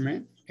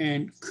measurement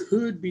and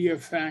could be a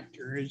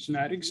factor. It's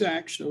not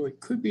exact, so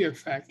it could be a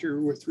factor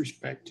with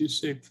respect to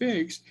sig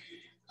figs.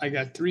 I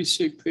got 3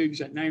 sig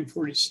figs at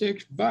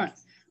 946, but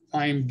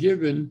I'm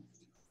given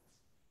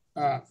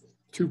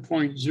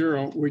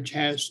 2.0, which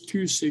has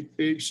 2 sig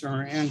figs, so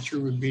our answer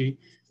would be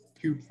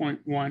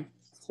 2.1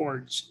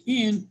 quarts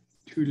in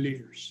 2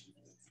 liters.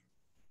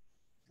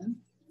 Okay.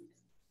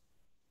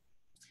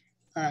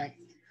 All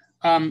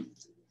right.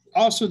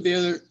 Also, the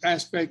other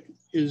aspect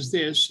is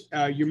this.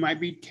 You might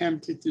be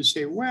tempted to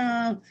say,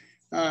 well,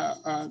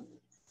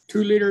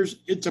 2 liters,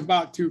 it's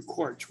about 2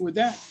 quarts. Well,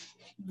 that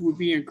would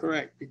be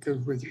incorrect because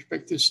with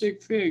respect to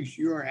sig figs,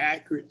 you are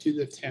accurate to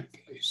the 10th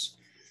place.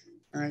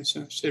 All right, so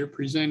instead of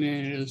presenting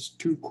it as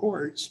 2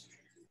 quarts,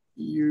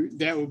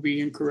 that will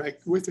be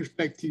incorrect with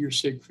respect to your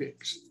sig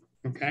figs,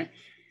 okay?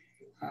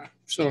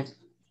 So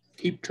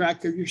keep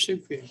track of your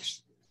sig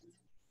figs.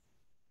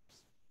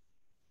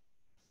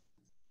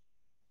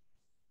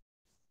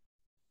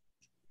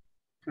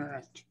 All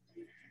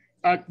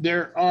right.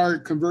 There are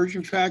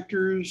conversion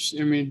factors.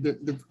 I mean,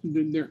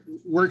 the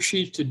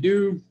worksheets to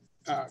do,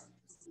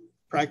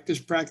 practice,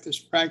 practice,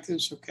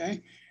 practice,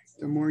 okay?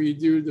 The more you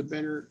do, the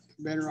better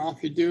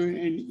off you do.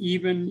 And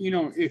even, you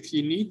know, if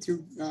you need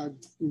to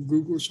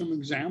Google some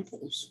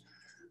examples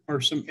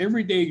or some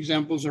everyday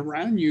examples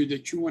around you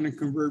that you want to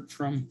convert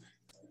from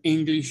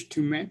English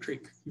to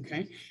metric,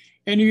 okay?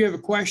 And if you have a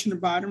question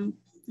about them,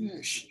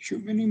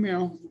 shoot me an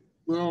email.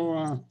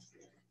 We'll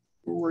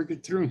work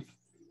it through.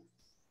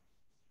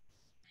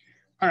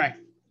 All right.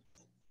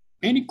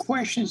 Any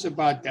questions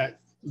about that?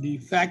 The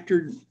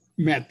factor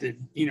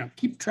method, you know,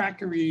 keep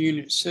track of your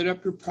units, set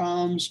up your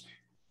problems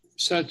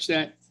such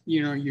that,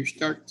 you know, you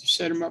start to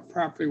set them up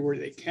properly where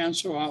they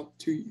cancel out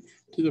to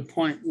the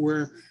point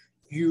where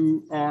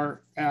you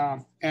are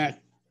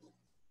at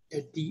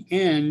the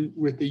end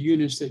with the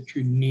units that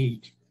you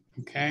need,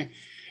 okay?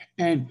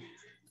 And,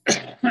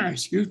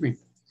 excuse me,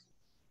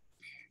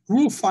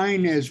 we'll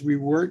find as we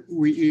work,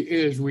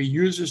 as we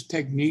use this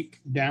technique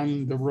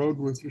down the road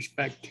with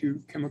respect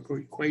to chemical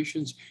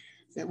equations,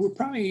 that we'll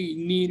probably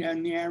need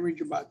on the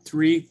average about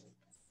three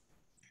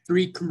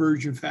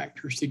conversion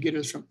factors to get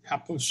us from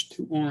apples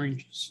to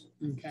oranges,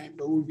 okay?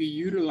 But we'll be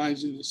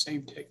utilizing the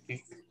same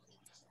technique.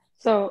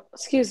 So,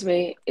 excuse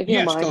me, if you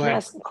don't mind, can I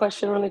ask a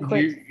question really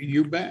quick?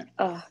 You bet.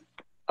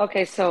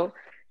 Okay, so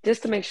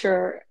just to make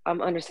sure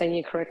I'm understanding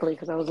you correctly,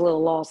 because I was a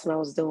little lost when I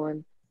was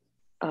doing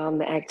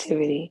the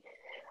activity.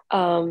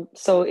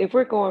 So if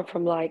we're going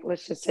from, like,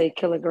 let's just say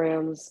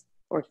kilograms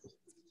or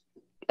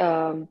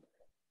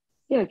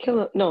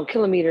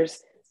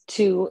kilometers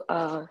to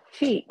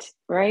feet,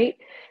 right?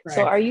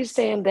 So are you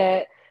saying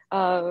that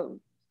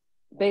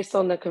based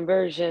on the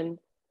conversion,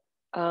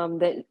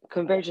 that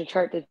conversion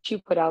chart that you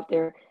put out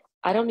there,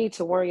 I don't need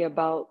to worry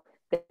about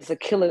there's a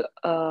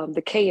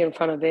the K in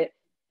front of it.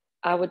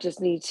 I would just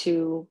need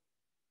to,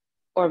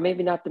 or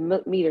maybe not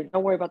the meter,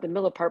 don't worry about the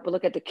milli part, but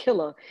look at the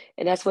kilo.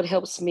 And that's what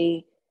helps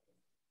me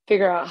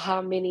figure out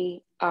how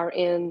many are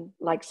in,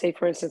 like, say,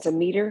 for instance, a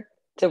meter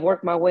to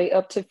work my way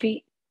up to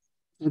feet.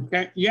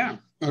 Okay, yeah.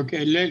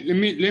 Okay, let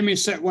me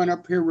set one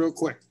up here real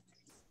quick.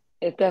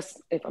 If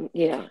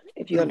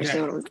you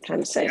understand what I'm trying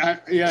to say.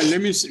 Yeah,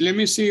 let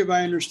me see if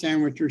I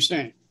understand what you're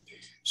saying.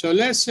 So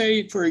let's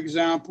say, for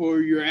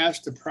example, you're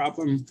asked a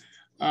problem,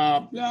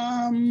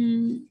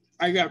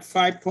 I got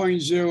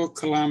 5.0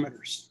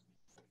 kilometers,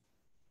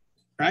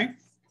 right?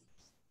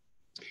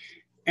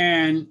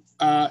 And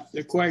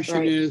the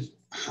question is,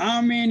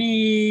 how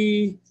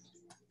many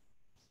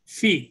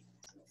feet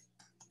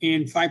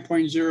in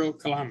 5.0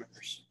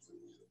 kilometers?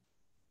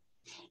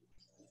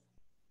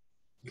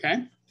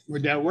 Okay,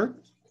 would that work?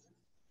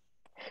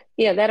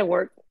 Yeah, that'll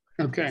work.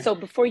 Okay. So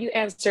before you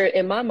answer,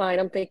 in my mind,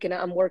 I'm thinking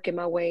I'm working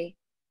my way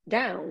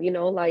down, you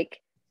know,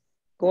 like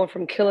going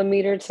from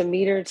kilometer to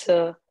meter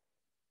to,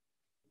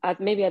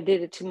 maybe I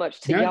did it too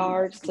much, to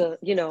yards to,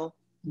 you know,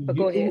 but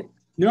go ahead.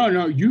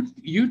 No, you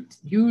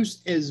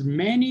use as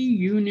many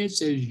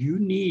units as you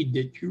need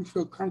that you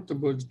feel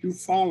comfortable that you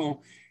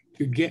follow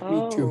to get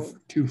me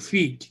to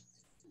feet.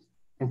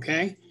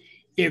 Okay.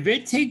 If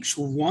it takes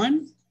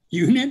one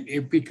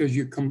unit, because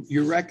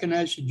you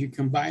recognize that you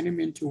combine them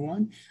into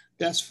one,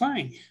 that's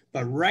fine.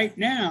 But right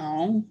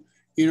now,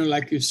 you know,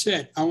 like you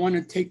said, I want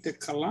to take the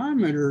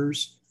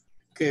kilometers.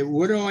 Okay,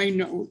 what do I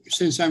know?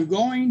 Since I'm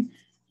going,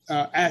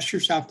 ask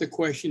yourself the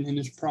question in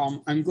this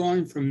problem, I'm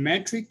going from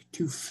metric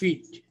to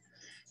feet.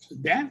 So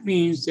that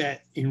means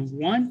that in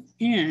 1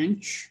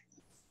 inch,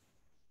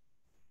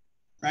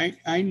 right,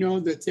 I know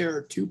that there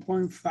are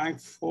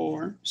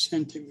 2.54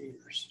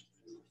 centimeters,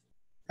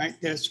 right?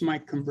 That's my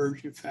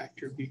conversion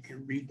factor. If you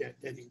can read that,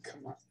 that didn't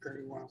come up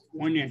very well.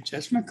 1 inch,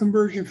 that's my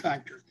conversion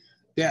factor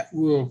that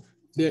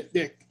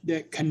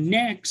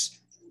connects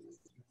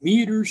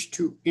meters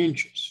to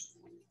inches,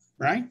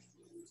 right?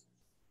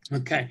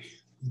 Okay,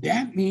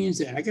 that means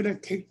that I gotta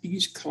take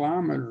these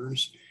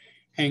kilometers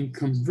and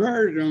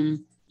convert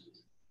them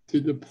to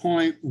the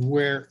point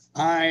where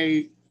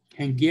I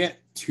can get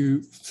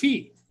to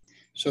feet.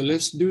 So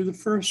let's do the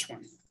first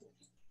one.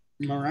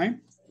 All right.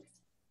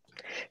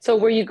 So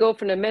where you go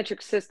from the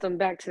metric system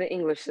back to the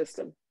English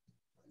system.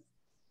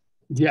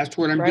 That's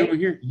what I'm doing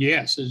here.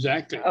 Yes,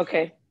 exactly.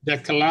 Okay. The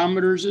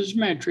kilometers is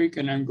metric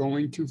and I'm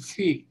going to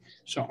feet.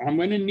 So I'm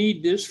going to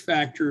need this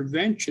factor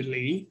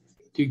eventually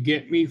to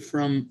get me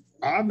from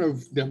out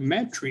of the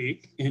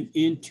metric and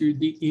into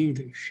the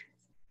English.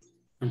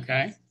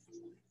 Okay.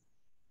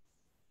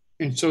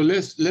 And so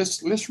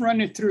let's run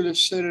it through.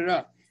 Let's set it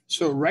up.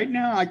 So right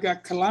now I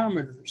got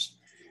kilometers.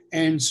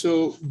 And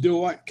so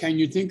can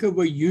you think of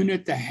a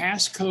unit that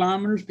has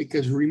kilometers?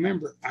 Because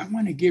remember, I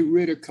want to get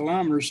rid of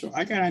kilometers. So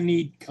I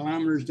need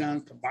kilometers down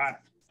at the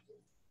bottom.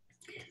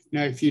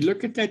 Now, if you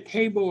look at that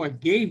table I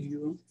gave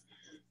you,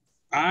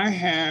 I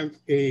have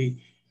a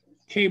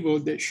table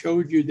that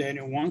showed you that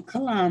in 1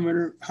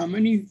 kilometer, how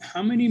many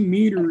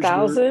meters?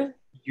 1,000.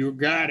 You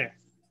got it.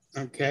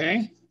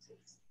 Okay.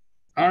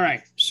 All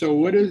right. So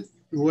what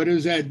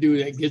does that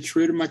do? That gets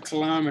rid of my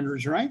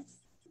kilometers, right?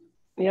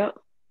 Yeah.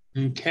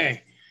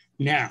 Okay.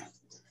 Now,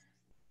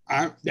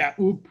 that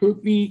will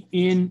put me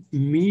in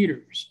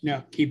meters.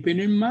 Now, keeping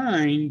in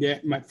mind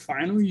that my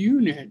final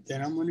unit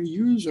that I'm going to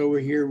use over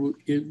here,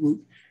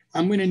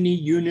 I'm going to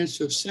need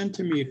units of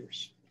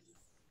centimeters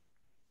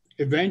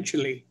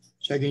eventually,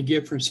 so I can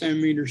get from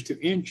centimeters to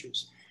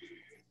inches.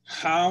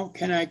 How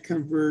can I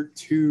convert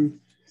to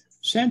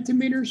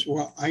centimeters?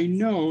 Well, I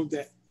know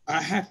that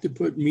I have to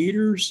put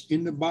meters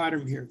in the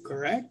bottom here,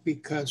 correct?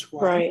 Because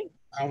I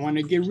want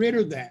to get rid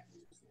of that.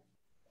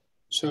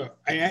 So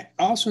I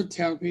also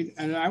tell me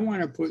that I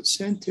want to put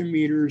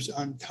centimeters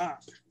on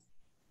top,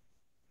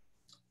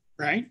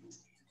 right?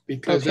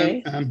 Because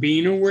I'm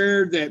being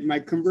aware that my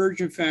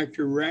conversion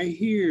factor right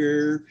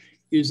here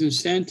is in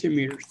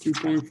centimeters,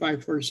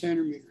 2.54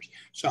 centimeters.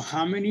 So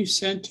how many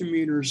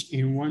centimeters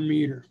in 1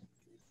 meter?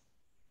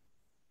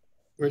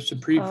 What's the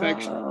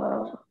prefix?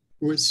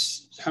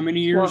 How many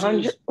years?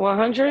 100.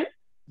 100.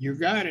 You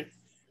got it.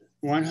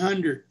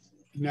 100.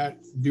 Now,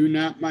 do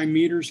not my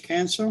meters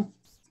cancel?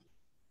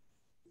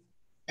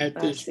 At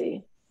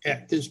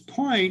this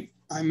point,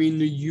 I'm in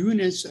the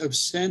units of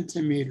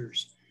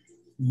centimeters.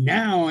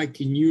 Now I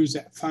can use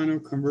that final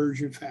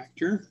conversion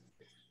factor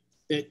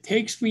that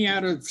takes me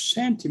out of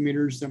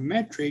centimeters, the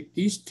metric.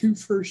 These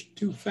first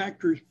two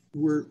factors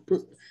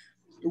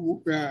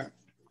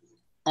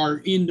are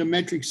in the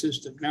metric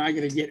system. Now I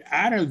got to get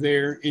out of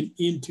there and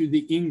into the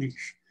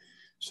English.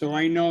 So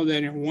I know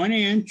that in 1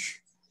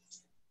 inch,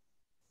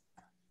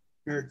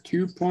 there are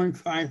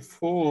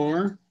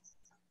 2.54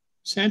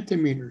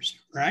 centimeters,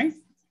 right?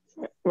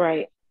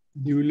 Right.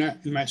 Do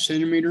not, my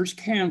centimeters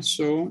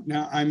cancel.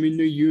 Now I'm in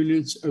the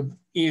units of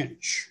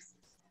inch.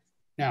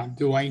 Now,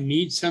 do I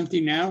need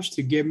something else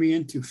to get me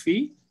into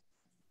feet?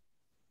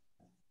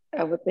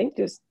 I would think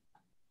it's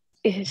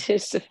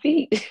just the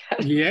feet.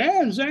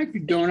 Yeah,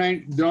 exactly. Don't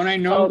I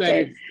know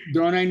that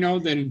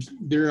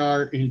there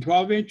are in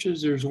 12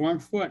 inches, there's 1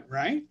 foot,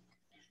 right?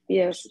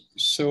 Yes.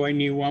 So I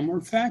need one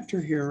more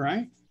factor here,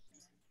 right?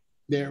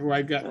 There where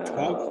I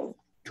got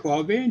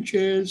 12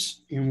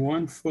 inches in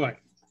 1 foot.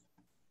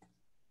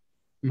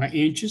 My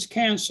inches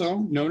cancel.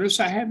 Notice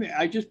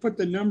I just put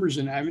the numbers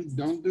in.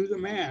 Don't do the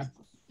math.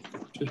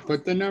 Just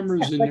put the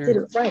numbers in there. I did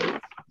it right.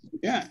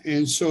 Yeah,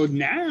 and so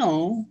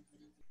now,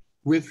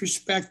 with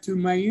respect to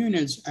my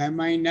units,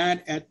 am I not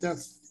at the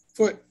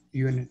foot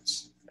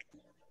units?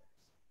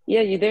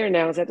 Yeah, you're there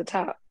now. It's at the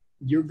top.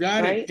 You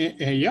got right? it.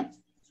 Yep.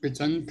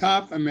 It's on the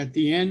top. I'm at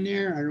the end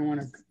there. I don't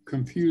want to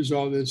confuse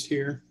all this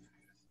here.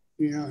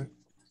 You know.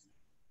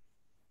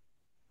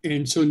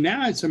 And so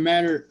now it's a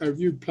matter of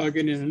you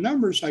plugging in the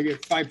numbers. I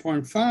get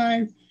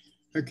 5.5,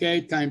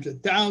 okay, times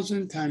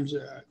 1,000 times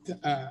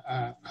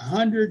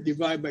 100,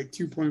 divide by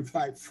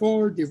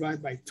 2.54,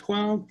 divide by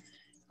 12.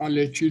 I'll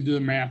let you do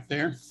the math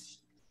there.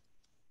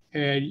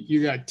 And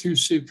you got two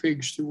sig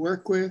figs to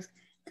work with,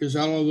 because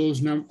all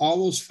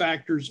those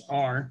factors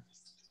are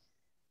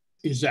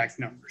exact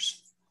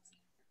numbers.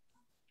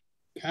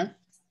 Okay.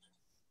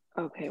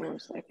 Okay, 1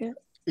 second.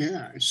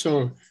 Yeah.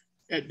 So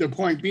at the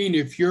point being,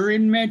 if you're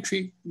in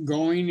metric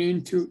going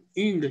into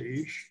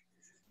English,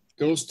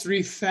 those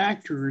three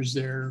factors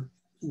there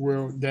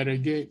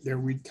that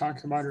we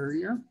talked about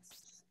earlier.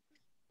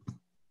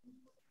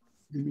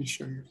 Let me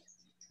show you.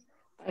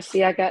 I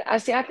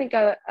think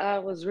I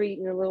was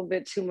reading a little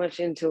bit too much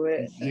into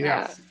it.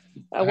 Yeah.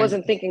 I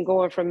wasn't thinking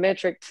going from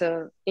metric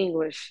to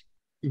English.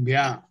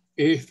 Yeah.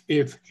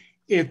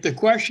 If the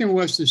question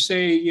was to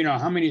say, you know,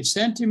 how many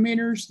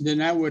centimeters, then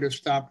I would have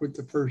stopped with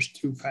the first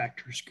two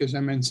factors because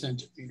I'm in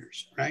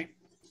centimeters, right?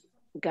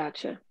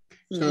 Gotcha.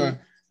 So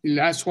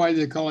that's why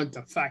they call it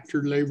the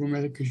factor label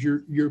method, because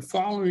you're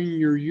following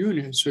your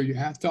units. So you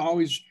have to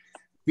always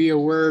be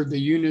aware of the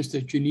units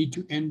that you need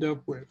to end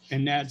up with.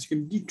 And that's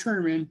going to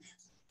determine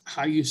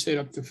how you set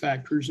up the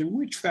factors and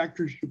which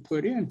factors you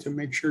put in to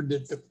make sure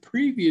that the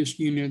previous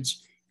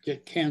units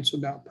get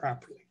canceled out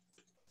properly.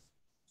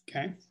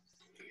 Okay.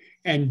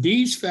 And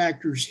these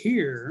factors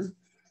here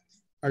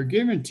are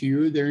given to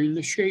you. They're in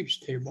the shapes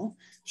table.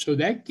 So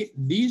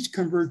these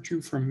convert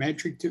you from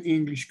metric to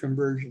English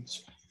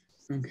conversions.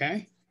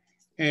 Okay.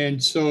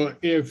 And so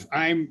if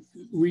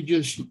we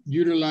just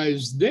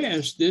utilize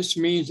this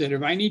means that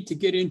if I need to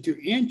get into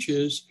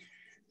inches,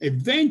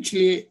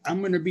 eventually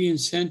I'm going to be in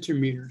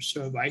centimeters.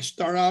 So if I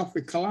start off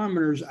with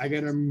kilometers, I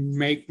got to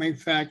make my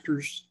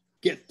factors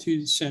get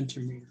to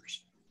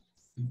centimeters.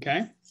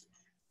 Okay.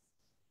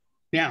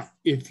 Now,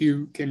 if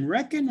you can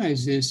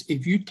recognize this,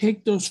 if you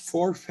take those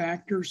four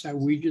factors that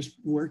we just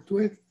worked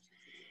with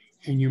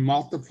and you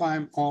multiply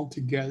them all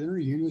together,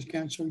 units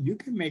cancel, you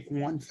can make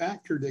one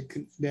factor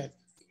that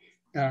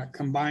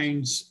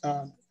combines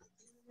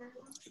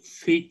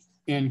feet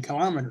and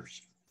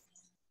kilometers.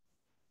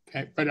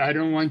 Okay, but I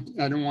don't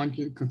want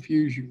to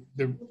confuse you.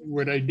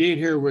 What I did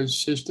here was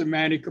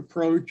systematic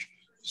approach,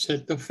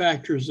 set the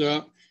factors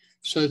up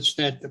such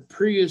that the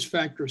previous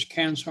factors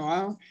cancel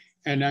out,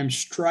 and I'm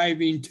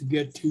striving to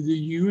get to the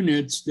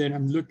units that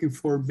I'm looking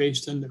for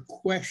based on the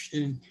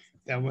question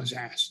that was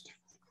asked.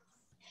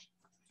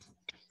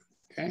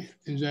 Okay,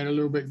 is that a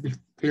little bit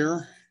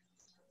clearer?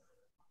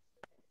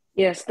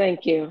 Yes,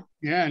 thank you.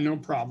 Yeah, no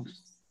problem.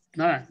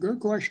 All right, good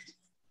question.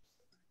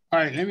 All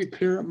right, let me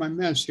clear up my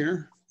mess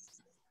here.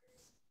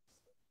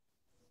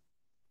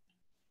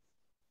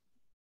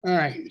 All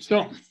right,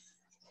 so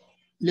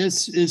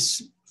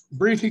let's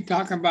briefly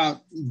talk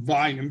about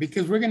volume,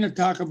 because we're going to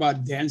talk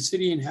about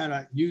density and how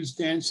to use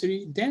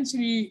density.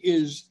 Density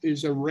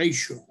is a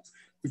ratio.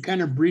 We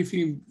kind of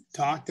briefly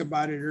talked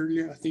about it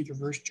earlier, I think the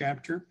first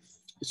chapter.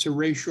 It's a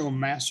ratio of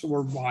mass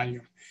over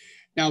volume.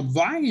 Now,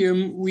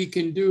 volume, we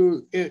can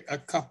do it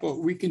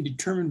we can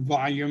determine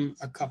volume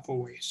a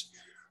couple ways.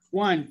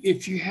 One,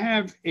 if you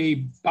have a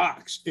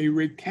box, a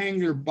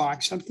rectangular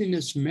box, something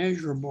that's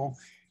measurable,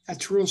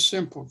 that's real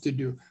simple to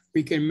do.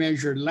 We can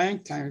measure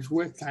length times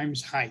width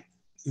times height,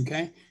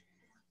 okay?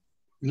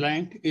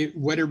 Length,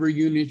 whatever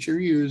units you're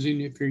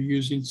using, if you're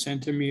using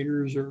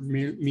centimeters or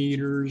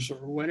meters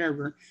or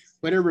whatever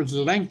is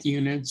the length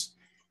units,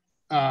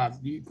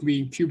 you could be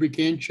in cubic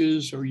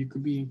inches or you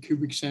could be in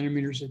cubic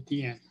centimeters at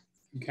the end,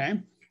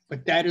 okay?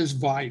 But that is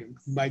volume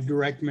by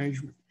direct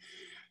measurement.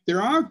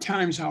 There are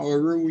times,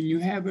 however, when you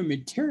have a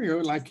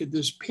material like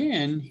this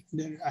pen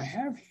that I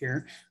have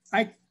here,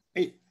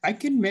 I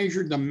can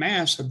measure the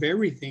mass of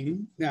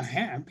everything that I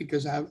have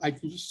because I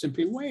can just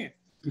simply weigh it,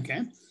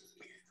 okay?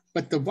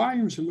 But the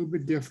volume is a little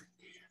bit different.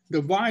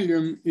 The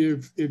volume,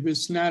 if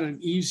it's not an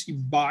easy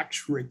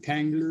box,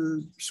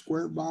 rectangular,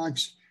 square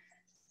box,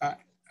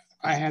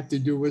 I have to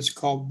do what's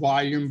called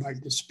volume by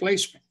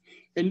displacement.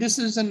 And this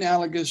is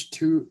analogous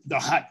to the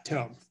hot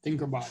tub.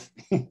 Think about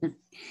it.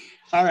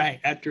 All right,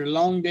 after a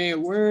long day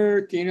of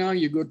work, you know,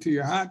 you go to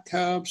your hot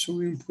tub,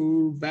 swimming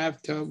pool,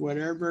 bathtub,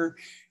 whatever,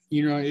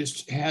 you know,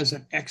 it has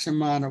an X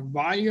amount of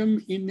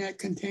volume in that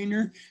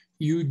container.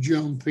 You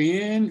jump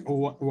in,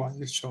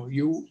 so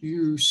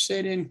you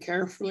sit in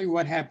carefully.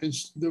 What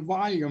happens to the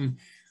volume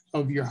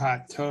of your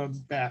hot tub,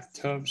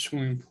 bathtub,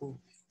 swimming pool?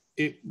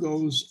 It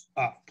goes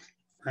up,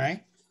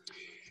 right?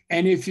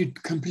 And if you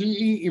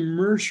completely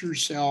immerse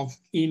yourself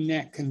in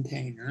that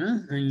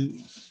container,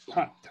 in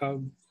hot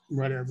tub,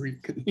 whatever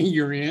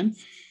you're in,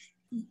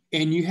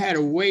 and you had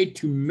a way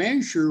to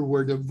measure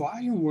where the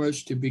volume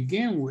was to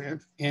begin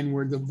with and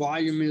where the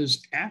volume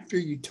is after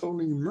you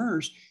totally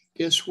immerse,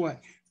 guess what?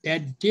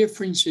 That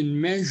difference in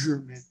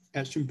measurement,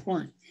 that's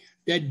important.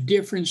 That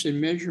difference in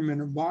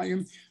measurement of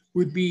volume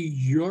would be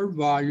your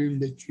volume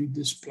that you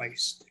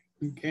displaced.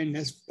 Okay, and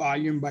that's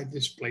volume by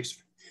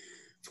displacement.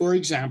 For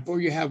example,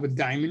 you have a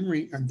diamond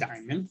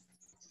ring,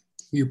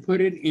 you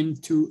put it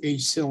into a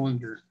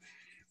cylinder.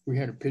 We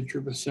had a picture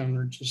of a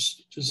cylinder,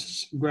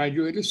 just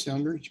graduated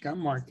cylinder, it's got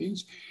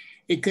markings.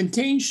 It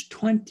contains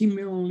 20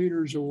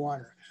 milliliters of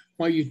water.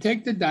 Well, you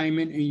take the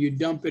diamond and you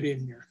dump it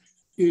in there.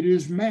 It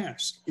is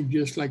mass,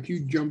 just like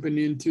you jumping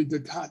into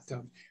the hot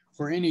tub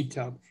or any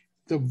tub.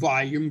 The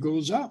volume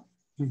goes up,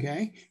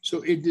 okay?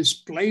 So it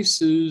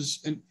displaces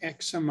an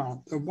X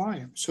amount of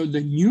volume. So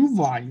the new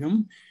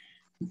volume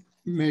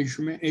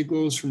measurement, it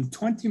goes from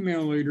 20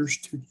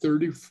 milliliters to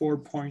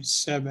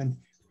 34.7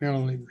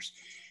 milliliters.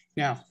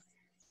 Now,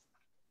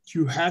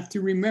 you have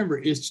to remember,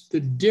 it's the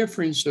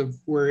difference of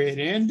where it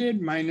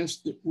ended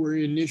minus where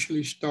it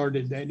initially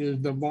started. That is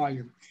the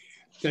volume.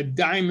 The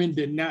diamond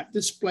did not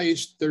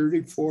displace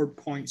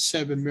 34.7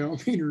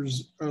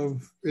 milliliters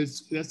of,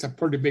 that's a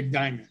pretty big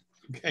diamond,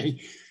 okay?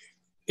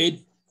 It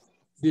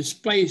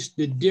displaced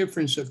the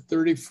difference of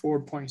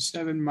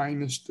 34.7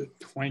 minus the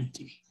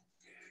 20.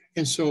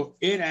 And so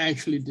it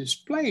actually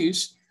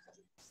displaced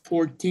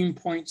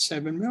 14.7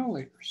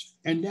 milliliters.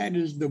 And that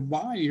is the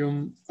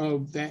volume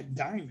of that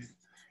diamond.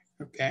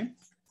 Okay.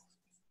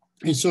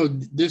 And so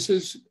this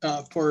is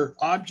for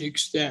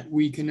objects that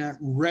we cannot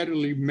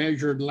readily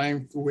measure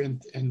length,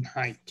 width, and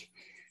height.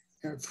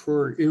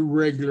 For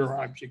irregular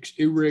objects,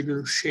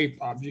 irregular shape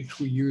objects,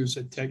 we use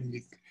a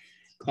technique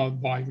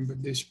called volume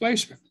of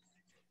displacement.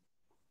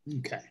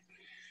 Okay.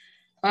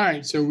 All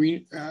right. So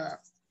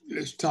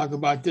let's talk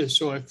about this.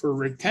 So for a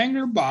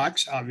rectangular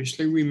box,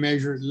 obviously we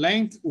measure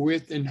length,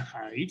 width, and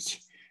height.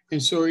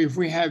 And so if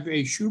we have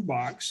a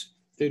shoebox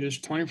that is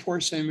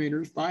 24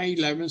 centimeters by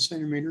 11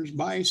 centimeters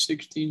by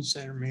 16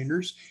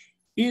 centimeters,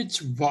 its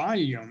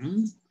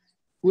volume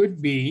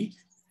would be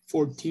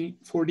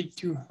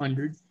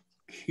 4,200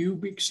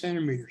 cubic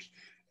centimeters.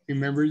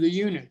 Remember the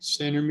units,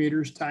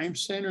 centimeters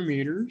times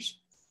centimeters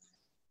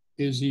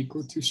is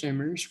equal to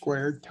centimeters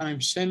squared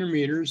times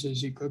centimeters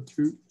is equal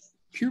to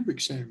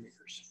cubic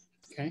centimeters,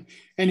 okay?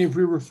 And if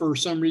we were for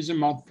some reason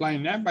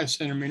multiplying that by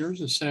centimeters,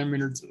 a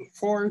centimeter to the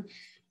fourth,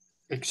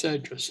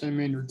 etc.,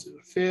 centimeter to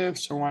the fifth,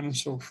 so on and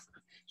so forth.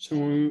 So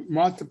when we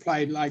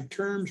multiply like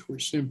terms, we're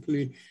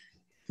simply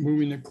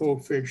moving the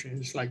coefficient.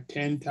 It's like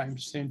 10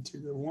 times 10 to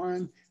the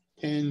 1,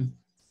 10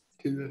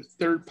 to the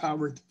third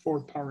power, the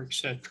fourth power,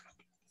 etc.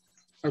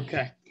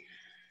 Okay.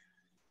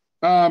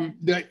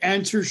 The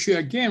answer should,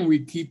 again, we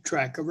keep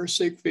track of our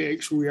sig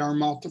figs. We are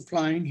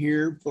multiplying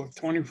here. Both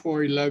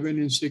 24, 11,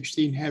 and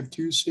 16 have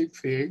 2 sig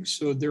figs.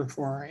 So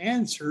therefore our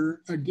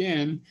answer,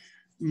 again,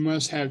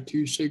 must have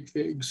 2 sig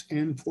figs,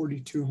 and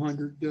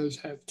 4,200 does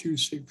have 2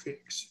 sig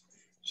figs.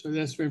 So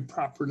that's been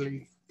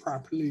properly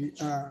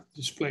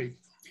displayed.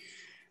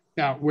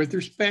 Now, with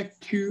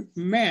respect to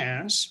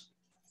mass,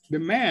 the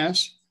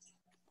mass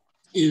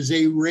is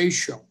a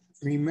ratio.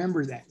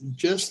 Remember that.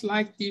 Just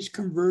like these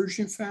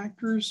conversion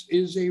factors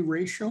is a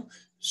ratio,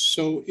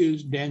 so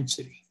is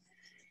density.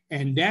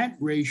 And that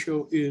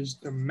ratio is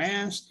the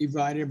mass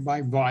divided by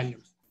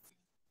volume,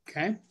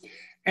 okay?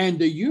 And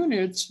the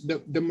units,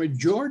 the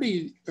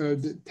majority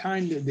of the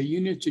time that the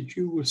units that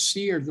you will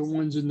see are the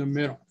ones in the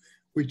middle,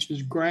 which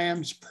is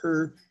grams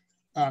per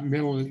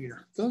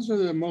milliliter. Those are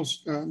the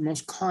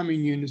most common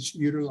units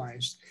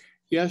utilized.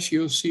 Yes,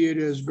 you'll see it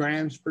as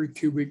grams per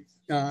cubic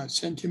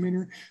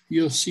centimeter.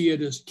 You'll see it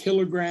as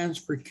kilograms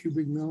per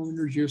cubic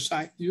millimeters.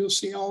 You'll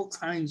see all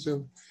kinds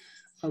of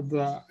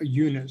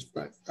units,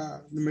 but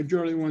the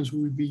majority ones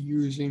we'll be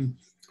using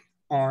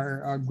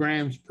are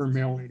grams per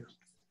milliliter,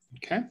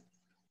 okay?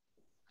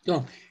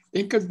 So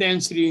think of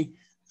density.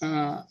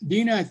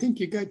 Dina, I think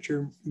you got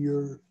your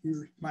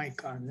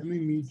mic on. Let me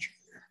mute you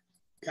there.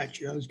 Got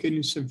you. I was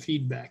getting some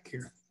feedback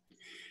here.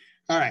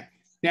 All right.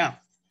 Now,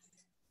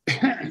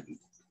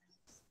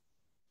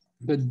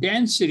 the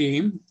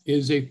density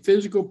is a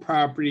physical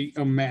property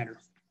of matter.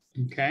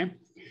 Okay.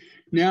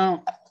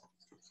 Now,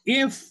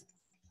 if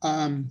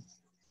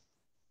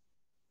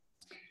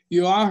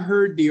you all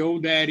heard the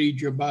old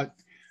adage about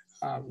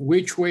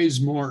which weighs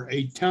more,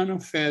 a ton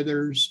of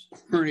feathers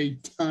or a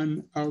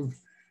ton of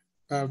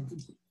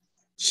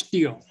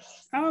steel?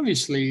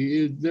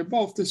 Obviously, they're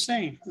both the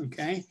same,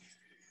 okay?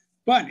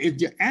 But if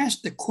you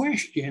ask the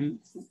question,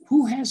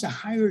 who has a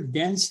higher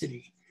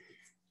density,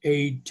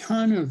 a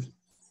ton of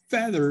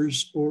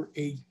feathers or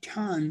a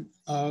ton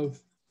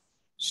of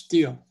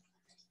steel?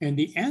 And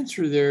the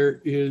answer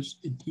there is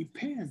it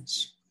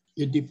depends.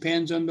 It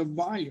depends on the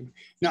volume.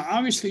 Now,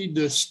 obviously,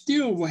 the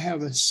steel will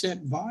have a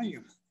set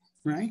volume,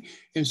 right?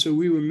 And so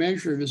we would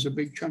measure it as a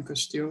big chunk of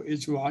steel,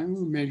 its volume,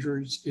 we measure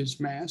its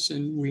mass,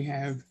 and we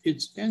have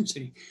its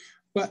density.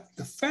 But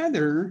the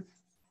feather,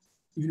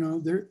 you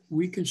know,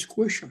 we can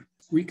squish them.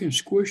 We can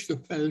squish the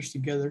feathers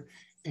together,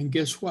 and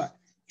guess what?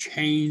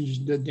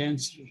 Change the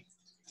density.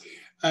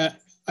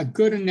 A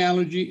good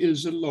analogy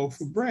is a loaf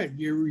of bread.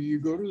 You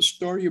go to the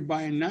store, you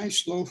buy a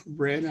nice loaf of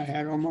bread. I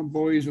had all my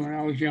boys when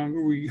I was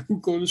younger. We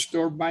go to the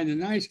store, buy the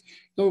nice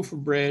loaf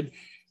of bread,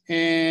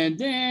 and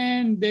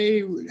then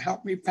they would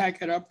help me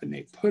pack it up, and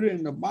they put it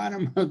in the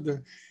bottom of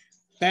the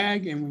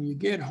bag. And when you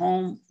get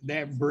home,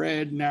 that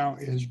bread now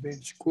has been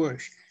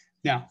squished.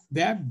 Now,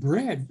 that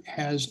bread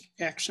has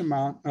X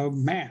amount of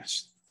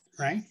mass,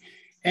 right?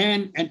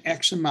 And an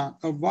X amount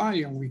of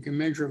volume. We can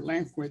measure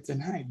length, width,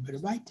 and height. But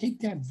if I take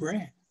that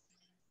bread,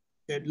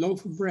 that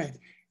loaf of bread,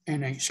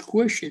 and I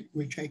squish it,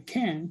 which I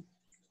can,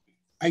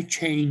 I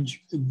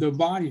change the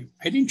volume.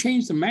 I didn't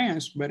change the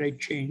mass, but I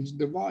changed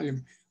the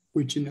volume,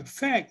 which in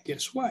effect,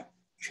 guess what?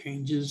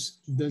 Changes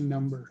the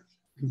number,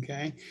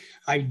 okay?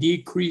 I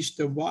decrease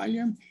the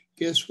volume,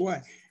 guess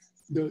what?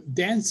 The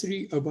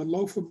density of a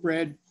loaf of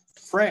bread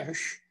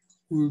fresh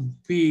would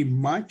be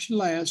much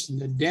less than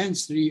the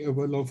density of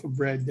a loaf of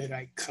bread that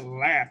I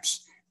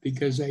collapse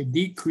because I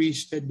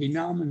decreased the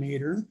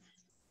denominator,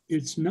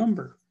 its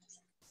number.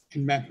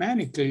 And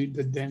mathematically,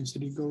 the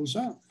density goes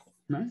up,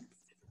 right?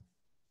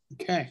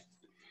 Okay.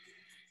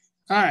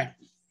 All right.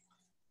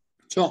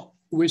 So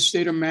which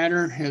state of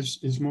matter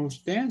is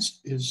most dense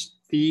is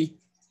the,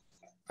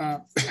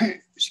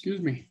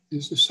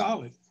 is the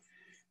solid.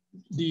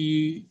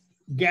 The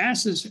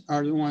gases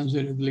are the ones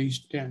that are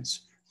least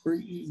dense.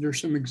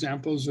 There's some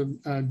examples of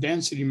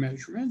density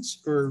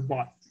measurements or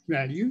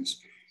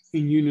values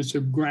in units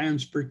of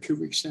grams per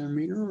cubic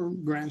centimeter or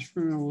grams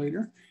per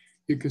milliliter.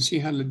 You can see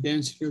how the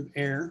density of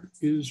air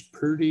is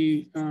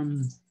pretty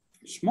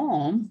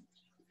small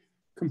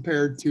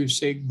compared to,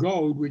 say,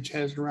 gold, which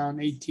has around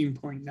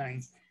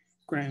 18.9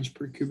 grams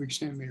per cubic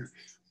centimeter.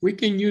 We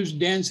can use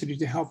density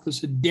to help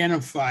us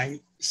identify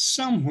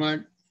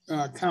somewhat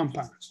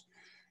compounds.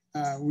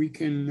 We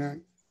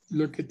can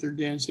look at their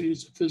density.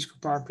 It's a physical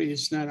property.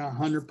 It's not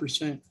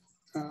 100%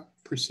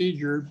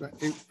 procedure, but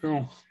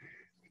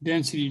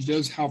density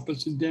does help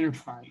us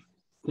identify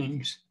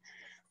things.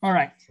 All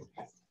right,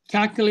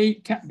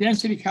 calculate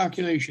density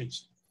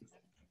calculations.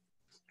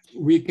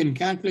 We can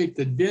calculate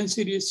the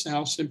density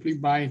itself simply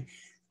by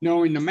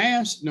knowing the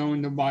mass,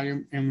 knowing the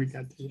volume, and we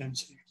got the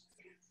density.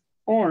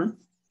 Or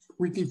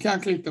we can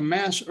calculate the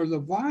mass or the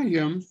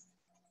volume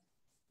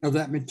of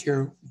that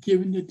material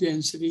given the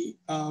density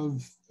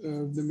of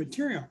the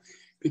material,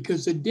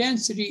 because the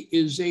density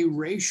is a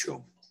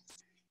ratio.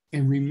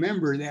 And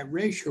remember that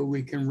ratio,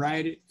 we can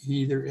write it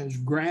either as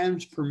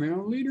grams per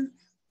milliliter,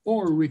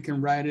 or we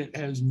can write it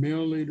as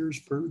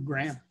milliliters per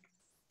gram,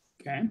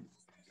 okay?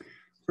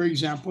 For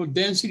example,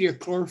 density of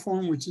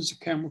chloroform, which is a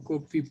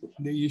chemical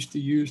they used to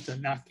use to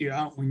knock you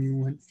out when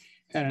you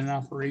had an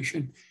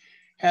operation,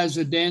 has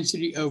a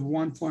density of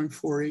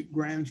 1.48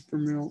 grams per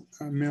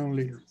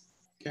milliliter,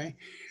 okay?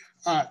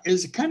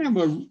 Is kind of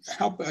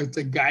it's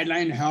a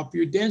guideline to help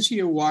you.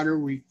 Density of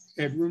water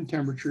at room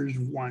temperature is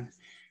 1.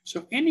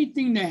 So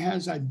anything that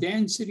has a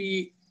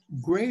density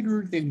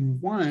greater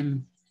than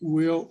 1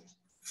 will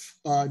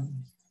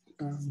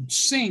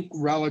sink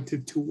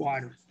relative to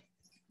water,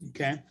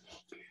 okay?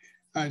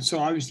 So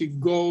obviously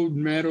gold,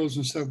 metals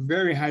and stuff,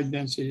 very high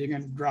density, they're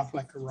gonna drop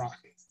like a rock.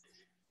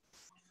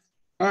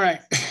 All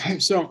right,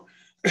 so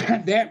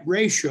that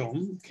ratio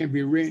can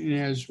be written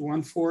as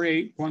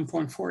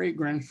 1.48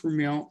 grams per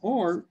mil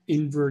or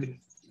inverted,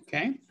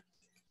 okay?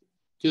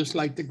 Just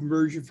like the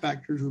conversion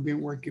factors we've been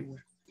working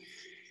with.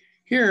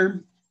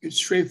 Here, it's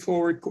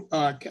straightforward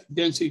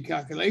density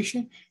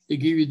calculation. They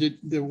give you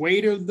the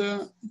weight of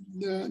the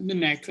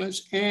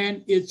necklace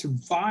and its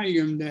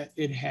volume that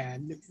it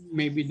had.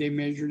 Maybe they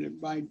measured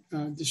it by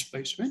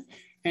displacement,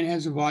 and it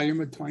has a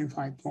volume of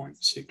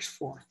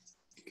 25.64,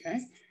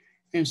 okay?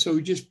 And so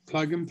we just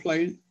plug and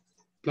play,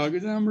 plug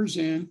the numbers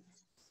in,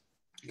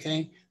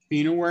 okay?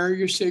 Being aware of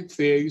your sig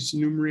figs, the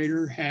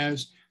numerator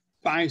has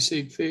 5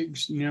 sig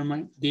figs,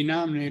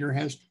 denominator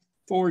has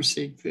 4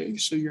 sig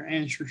figs, so your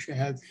answer should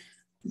have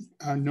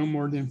no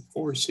more than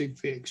 4 sig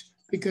figs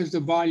because the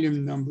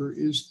volume number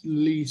is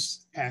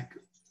least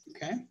accurate,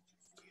 okay?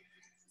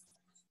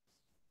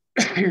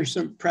 Here's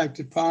some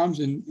practice problems,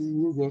 and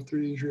we'll go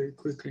through these very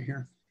quickly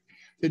here.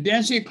 The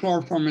density of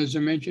chloroform, as I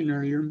mentioned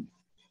earlier,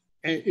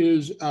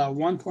 is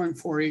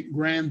 1.48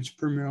 grams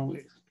per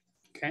milliliter,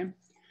 okay?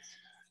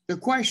 The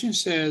question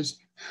says,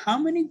 how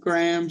many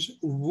grams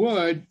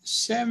would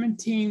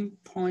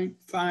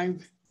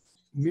 17.5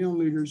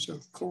 milliliters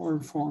of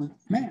chloroform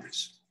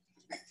mass?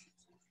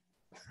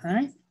 All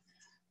right,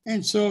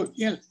 and so,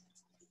 yeah,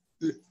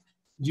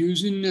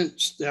 using the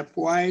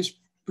stepwise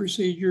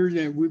procedure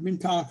that we've been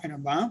talking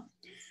about,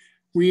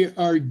 we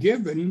are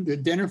given to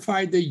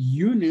identify the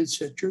units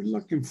that you're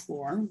looking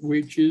for,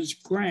 which is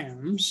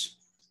grams,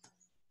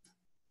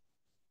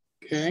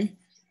 okay?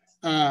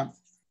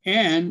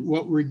 And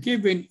what we're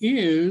given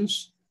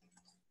is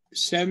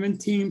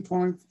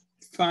 17.5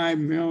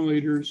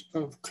 milliliters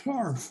of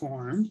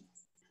chloroform,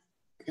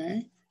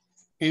 okay?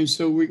 And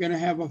so we're going to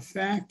have a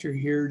factor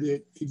here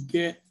to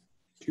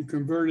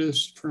convert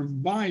us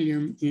from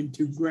volume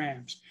into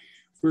grams.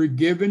 We're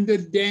given the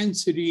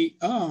density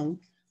of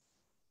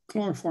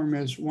chloroform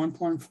as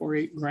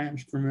 1.48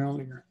 grams per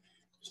milliliter.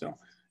 So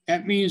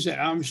that means that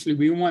obviously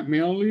we want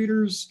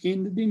milliliters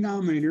in the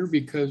denominator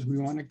because we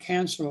want to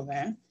cancel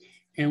that.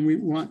 And we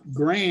want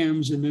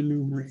grams in the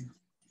numerator,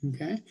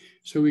 okay?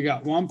 So we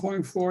got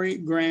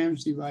 1.48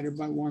 grams divided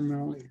by 1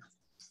 milliliter.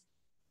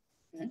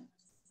 Okay?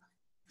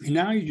 And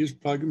now you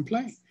just plug and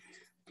play.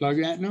 Plug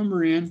that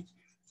number in,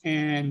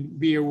 and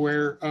be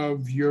aware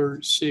of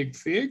your sig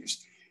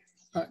figs.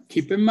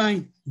 Keep in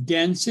mind,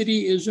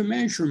 density is a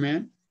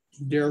measurement,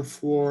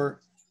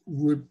 therefore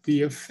would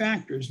be a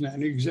factor. It's not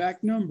an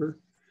exact number.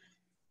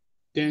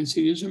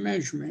 Density is a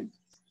measurement,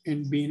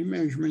 and being a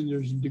measurement,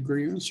 there's a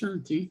degree of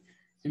uncertainty,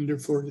 and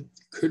therefore it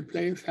could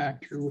play a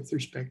factor with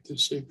respect to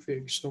sig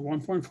figs. So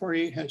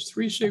 1.48 has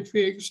 3 sig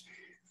figs.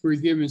 We're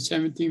given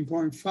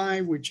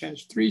 17.5, which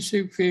has 3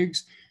 sig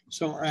figs.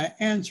 So our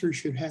answer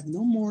should have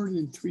no more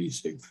than 3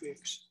 sig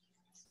figs.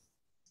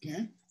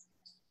 Okay.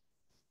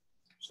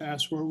 So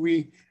that's what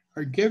we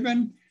are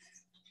given.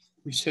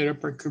 We set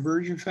up our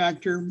conversion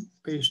factor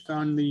based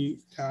on the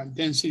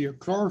density of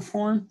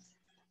chloroform.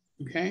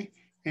 Okay.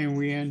 And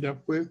we end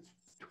up with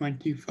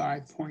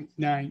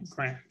 25.9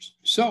 grams.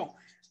 So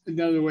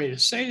another way to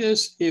say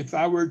this, if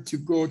I were to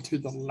go to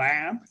the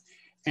lab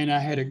and I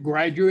had a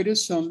graduated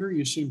cylinder,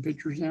 you've seen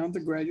pictures now of the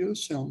graduated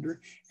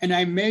cylinder, and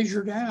I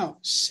measured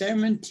out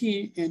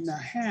 17.5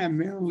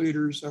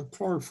 milliliters of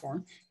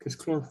chloroform, because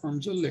chloroform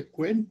is a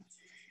liquid,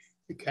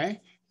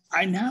 okay?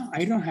 I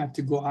don't have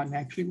to go out and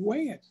actually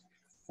weigh it.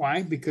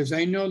 Why? Because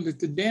I know that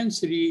the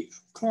density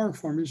of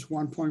chloroform is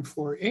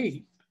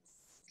 1.48.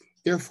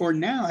 Therefore,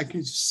 now I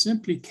can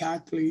simply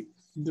calculate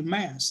the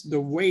mass, the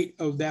weight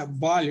of that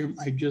volume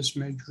I just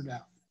measured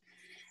out.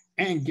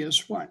 And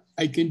guess what?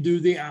 I can do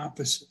the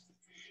opposite.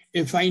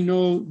 If I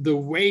know the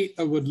weight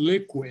of a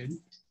liquid,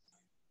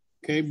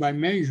 okay, by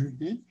measuring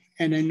it,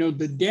 and I know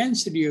the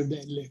density of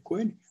that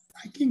liquid,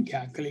 I can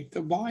calculate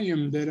the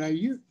volume that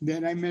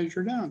I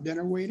measured out, that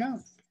I weighed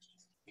out.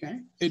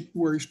 Okay, it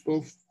works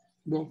both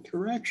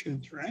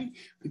directions, right?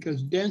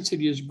 Because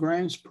density is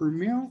grams per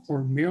mil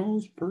or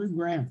mils per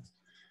gram.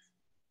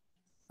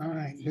 All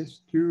right, let's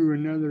do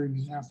another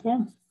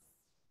example.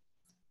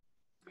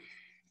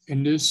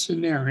 In this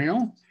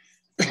scenario,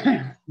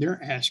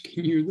 they're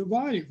asking you the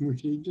volume,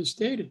 which you just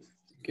stated,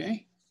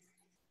 okay?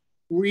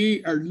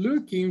 We are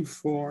looking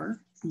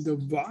for the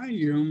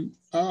volume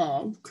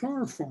of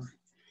chloroform.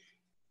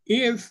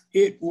 If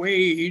it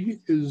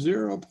weighed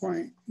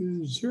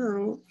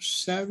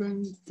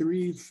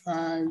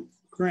 0.0735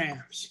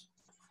 grams,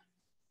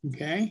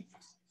 okay?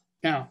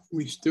 Now,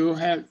 we still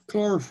have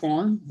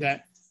chloroform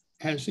that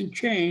hasn't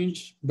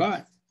changed,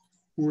 but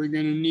we're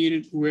going to need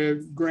it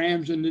with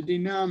grams in the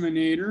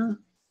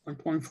denominator,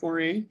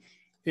 1.48,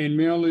 and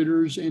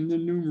milliliters in the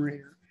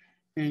numerator.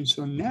 And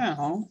so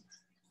now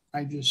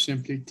I just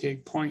simply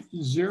take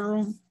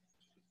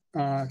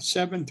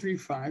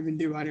 0.0735 and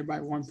divide it by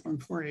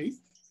 1.48.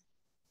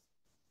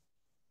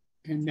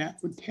 And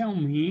that would tell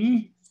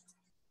me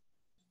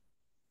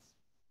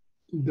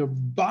the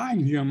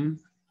volume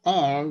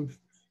of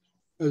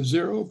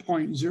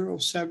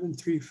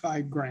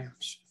 0.0735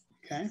 grams,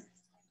 okay?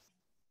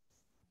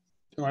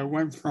 So I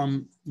went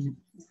from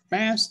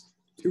mass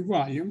to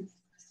volume,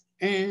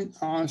 and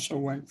also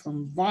went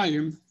from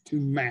volume to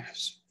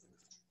mass.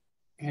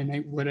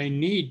 And what I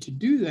need to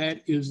do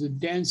that is the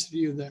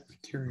density of that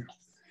material.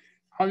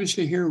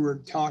 Obviously here we're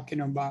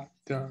talking about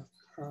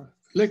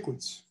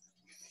liquids.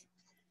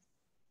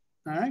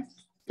 All right,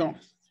 so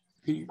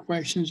any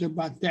questions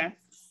about that?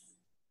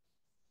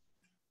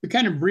 We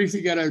kind of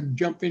briefly got to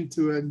jump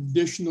into an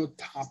additional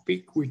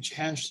topic, which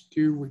has to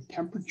do with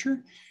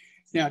temperature.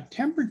 Now,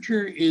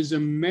 temperature is a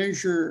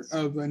measure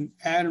of an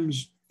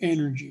atom's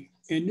energy,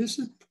 and this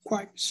is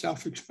quite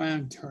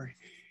self-explanatory.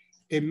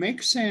 It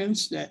makes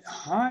sense that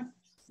hot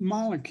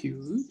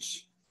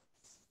molecules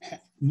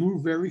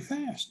move very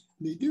fast.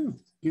 They do.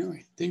 You know,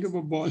 think of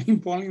a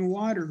boiling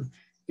water.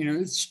 You know,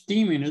 it's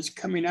steaming. It's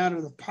coming out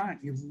of the pot.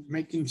 You're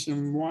making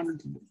some water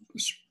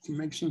to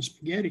make some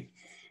spaghetti.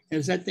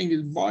 As that thing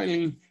is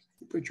boiling,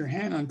 you put your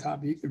hand on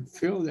top, you can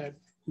feel that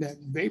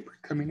vapor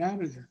coming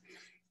out of there,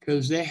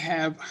 because they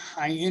have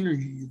high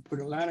energy. You put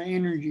a lot of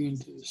energy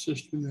into the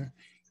system to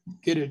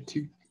get it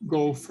to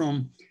go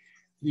from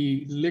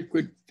the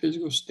liquid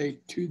physical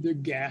state to the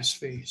gas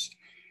phase.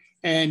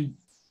 And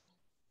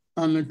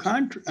on the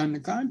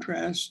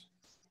contrast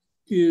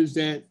is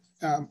that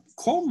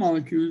cold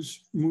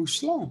molecules move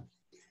slow.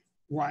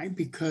 Why?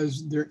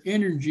 Because their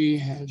energy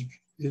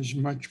is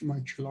much,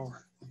 much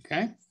lower,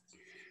 okay?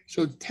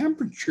 So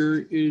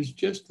temperature is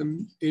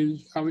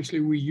obviously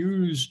we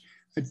use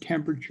a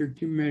temperature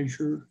to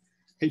measure,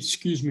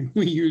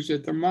 we use a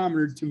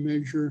thermometer to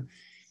measure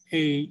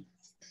a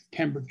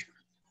temperature,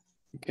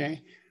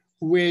 okay?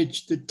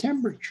 Which the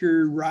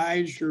temperature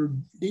rise or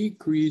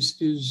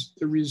decrease is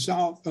the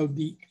result of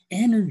the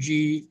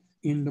energy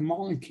in the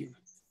molecule.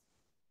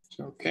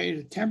 So, okay,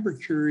 the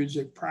temperature is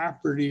a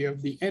property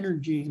of the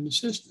energy in the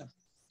system.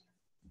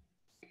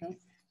 Okay,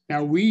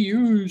 now we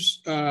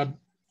use,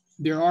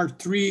 there are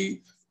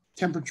 3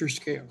 temperature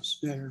scales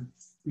that are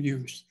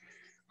used.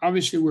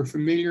 Obviously, we're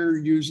familiar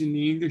using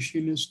the English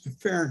units, the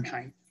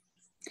Fahrenheit,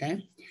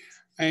 okay?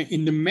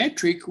 In the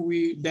metric,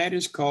 that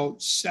is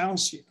called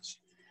Celsius.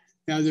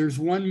 Now, there's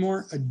one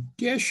more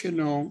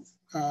additional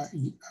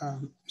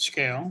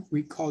scale.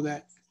 We call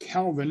that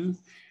Kelvin,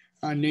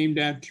 named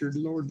after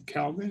Lord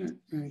Kelvin,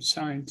 a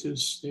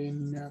scientist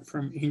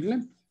from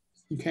England,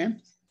 okay?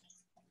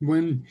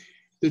 When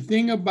The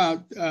thing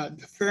about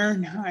the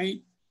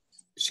Fahrenheit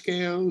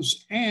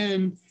scales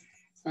and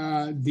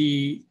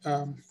the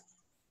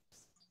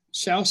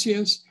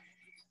Celsius,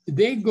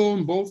 they go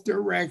in both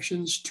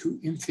directions to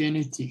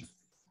infinity,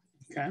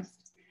 okay?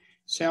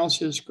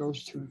 Celsius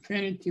goes to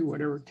infinity,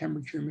 whatever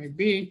temperature may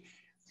be,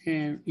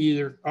 and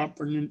either up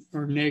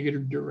or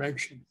negative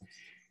direction.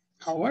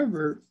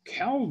 However,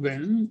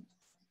 Kelvin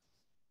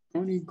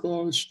only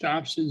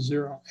stops at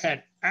 0.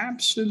 At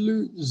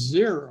absolute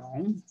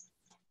 0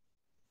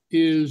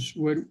 is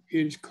what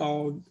is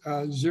called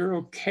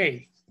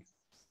 0K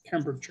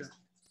temperature,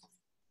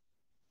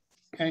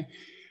 okay?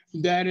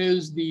 That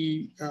is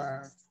the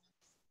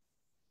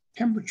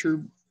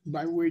temperature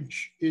by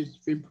which it's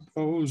been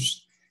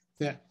proposed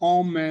that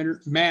all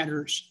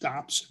matter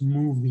stops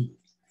moving,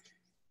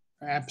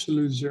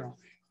 absolute 0.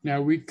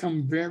 Now we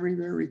come very,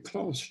 very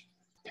close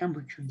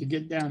temperature to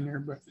get down there,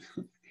 but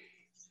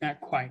not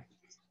quite.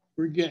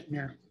 We're getting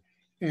there.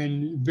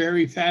 And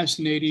very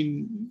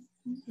fascinating,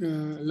 a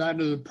lot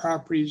of the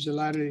properties, a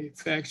lot of the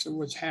effects of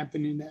what's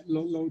happening at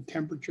low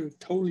temperature,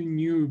 totally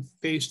new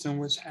based on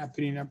what's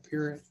happening up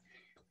here at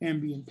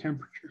ambient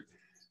temperature.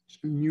 So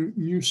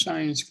new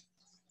science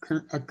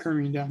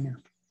occurring down there,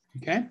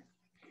 okay?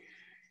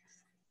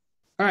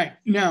 All right,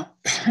 now,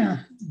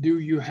 do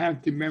you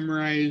have to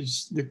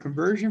memorize the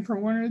conversion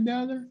from one or the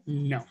other?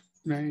 No,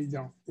 you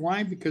don't.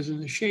 Why? Because in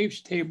the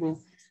shapes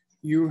table,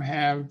 you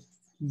have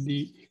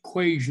the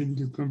equation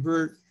to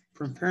convert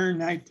from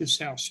Fahrenheit to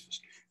Celsius.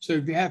 So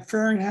if you have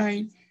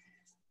Fahrenheit,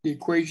 the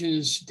equation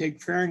is to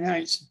take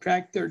Fahrenheit,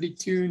 subtract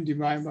 32 and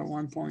divide by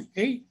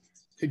 1.8,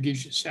 that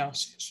gives you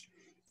Celsius.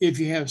 If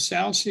you have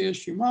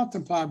Celsius, you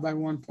multiply by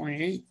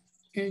 1.8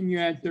 and you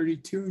add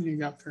 32 and you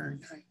got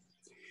Fahrenheit.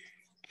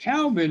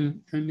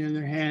 Kelvin, on the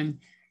other hand,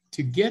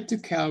 to get to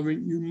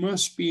Kelvin, you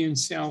must be in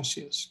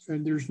Celsius.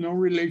 There's no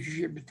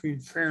relationship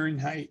between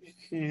Fahrenheit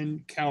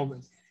and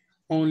Kelvin,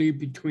 only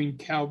between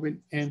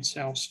Kelvin and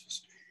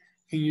Celsius.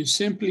 And you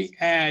simply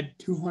add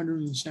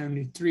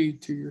 273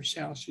 to your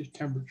Celsius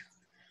temperature.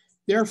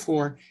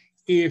 Therefore,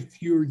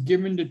 if you're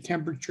given the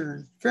temperature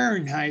in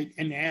Fahrenheit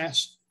and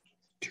asked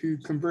to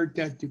convert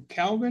that to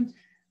Kelvin,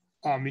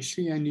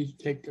 obviously I need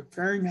to take the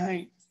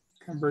Fahrenheit,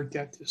 convert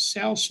that to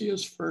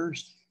Celsius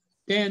first,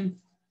 then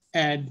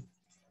add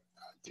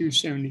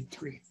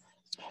 273.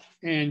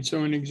 And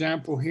so an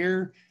example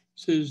here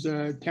says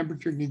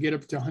temperature can get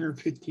up to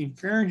 115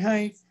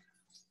 Fahrenheit.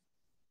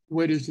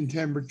 What is the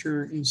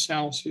temperature in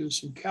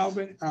Celsius and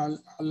Kelvin? I'll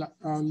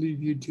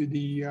leave you to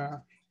the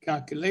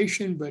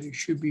calculation, but it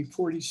should be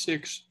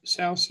 46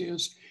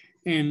 Celsius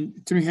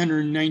and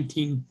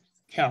 319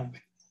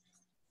 Kelvin,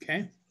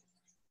 okay?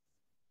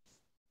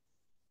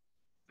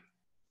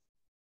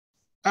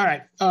 All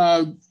right,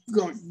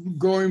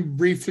 going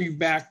briefly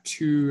back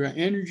to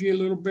energy a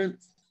little bit.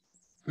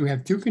 We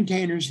have two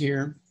containers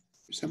here.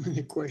 Some of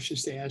the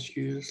questions they ask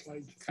you is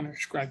like, you kind of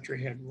scratch your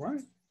head, what?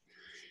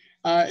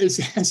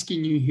 It's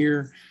asking you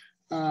here,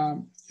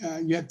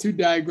 you have two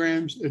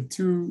diagrams, an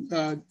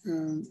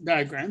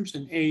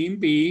A and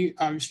B,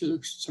 obviously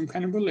looks some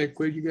kind of a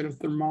liquid. You got a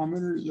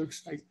thermometer, it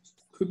looks like,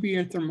 could be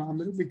a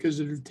thermometer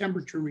because of the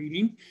temperature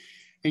reading.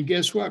 And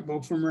guess what?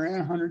 Both of them are at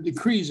 100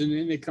 degrees. And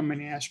then they come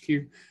and ask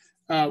you,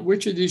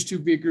 which of these two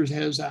beakers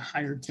has a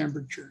higher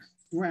temperature?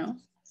 Well,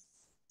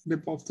 they're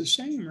both the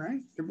same,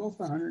 right? They're both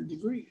 100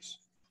 degrees.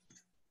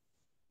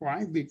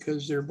 Why?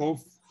 Because they're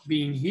both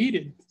being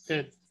heated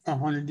at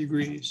 100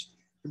 degrees.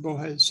 They both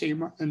have the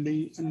same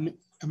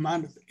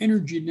amount of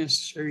energy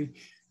necessary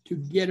to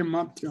get them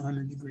up to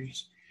 100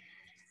 degrees.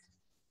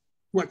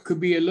 What could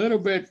be a little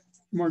bit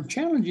more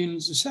challenging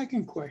is the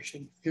second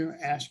question. They'll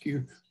ask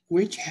you,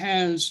 which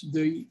has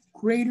the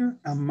greater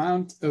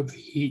amount of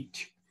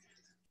heat?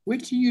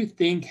 Which do you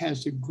think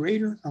has the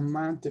greater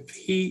amount of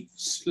heat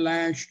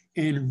 /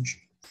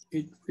 energy?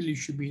 It really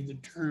should be the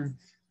term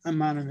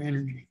amount of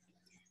energy,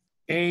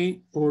 A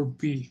or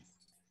B.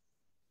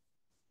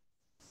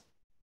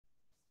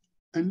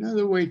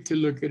 Another way to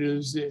look at it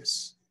is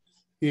this,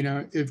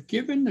 if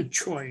given the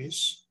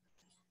choice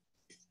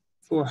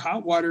for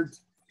hot water,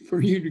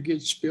 for you to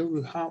get spilled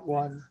with hot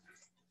water,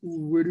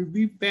 would it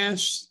be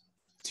best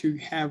to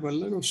have a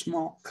little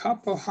small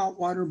cup of hot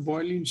water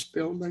boiling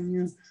spilled on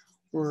you,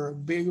 or a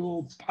big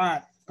old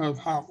pot of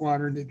hot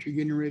water that you're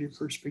getting ready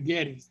for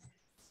spaghetti?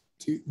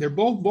 They're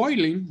both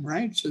boiling,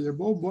 right? So they're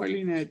both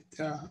boiling at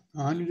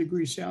 100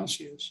 degrees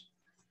Celsius.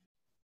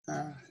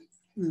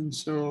 And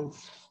so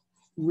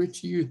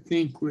which do you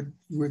think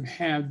would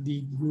have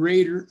the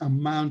greater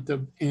amount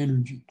of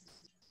energy?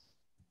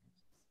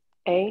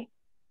 A.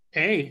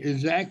 A,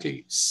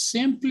 exactly.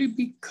 Simply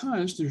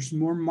because there's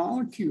more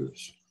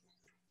molecules.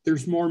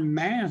 There's more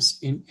mass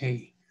in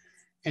A.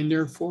 And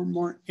therefore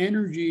more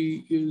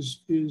energy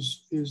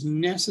is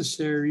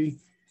necessary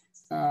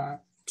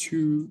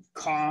to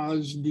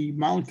cause the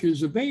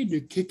molecules of A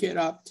to kick it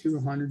up to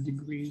 100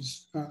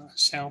 degrees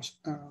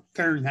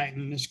Fahrenheit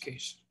in this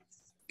case,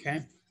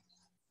 okay?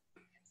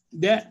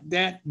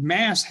 That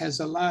mass has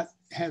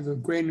a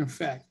great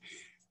effect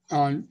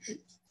on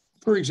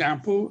For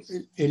example,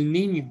 El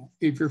Nino,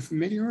 if you're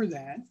familiar with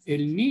that, El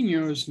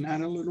Nino is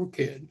not a little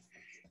kid.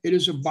 It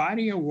is a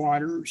body of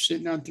water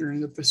sitting out there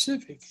in the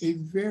Pacific, a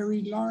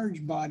very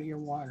large body of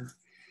water.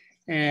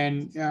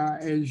 And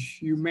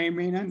as you may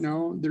not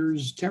know,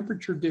 there's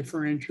temperature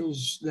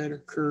differentials that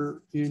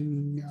occur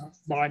in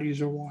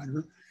bodies of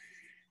water.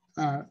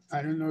 I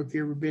don't know if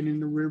you've ever been in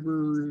the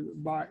river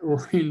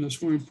or in the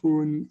swimming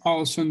pool and all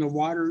of a sudden the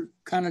water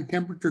kind of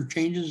temperature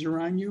changes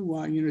around you.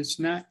 Well, you know, it's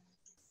not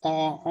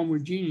all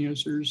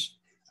homogeneous. There's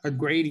a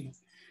gradient.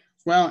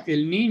 Well, El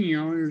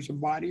Nino, there's a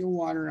body of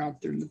water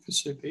out there in the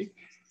Pacific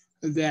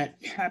that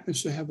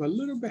happens to have a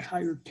little bit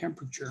higher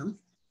temperature,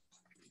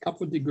 a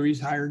couple of degrees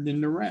higher than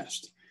the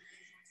rest.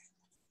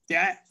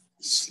 That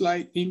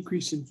slight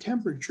increase in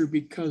temperature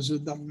because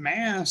of the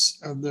mass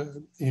of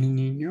the El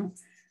Nino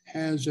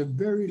has a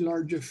very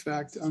large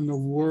effect on the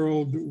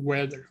world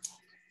weather.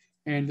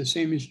 And the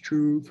same is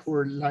true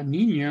for La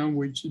Nina,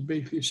 which is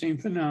basically the same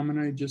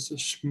phenomena, just a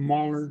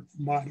smaller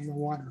body of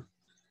water.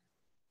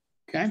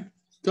 Okay,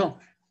 so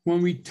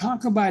when we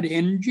talk about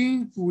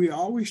energy, we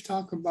always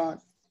talk about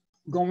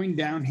going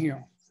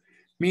downhill,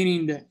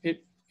 meaning that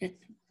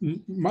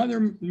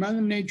Mother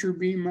Nature,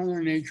 being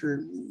Mother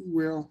Nature,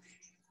 will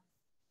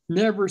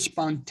never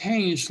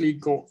spontaneously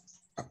go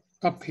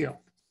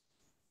uphill.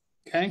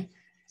 Okay,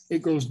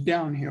 it goes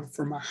downhill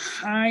from a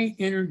high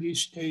energy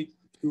state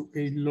to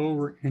a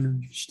lower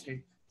energy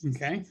state.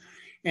 Okay,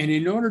 and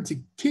in order to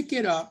kick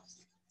it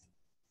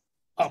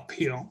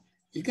uphill,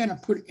 you got to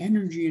put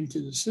energy into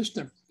the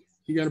system.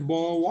 You got to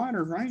boil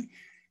water, right?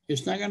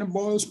 It's not going to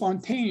boil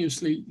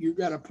spontaneously. You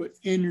got to put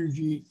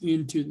energy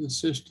into the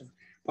system.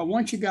 But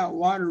once you got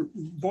water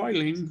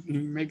boiling,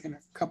 you're making a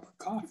cup of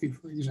coffee,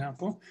 for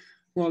example,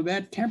 well,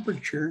 that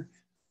temperature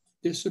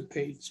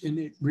dissipates and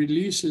it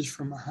releases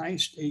from a high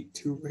state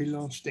to a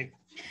low state.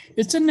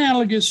 It's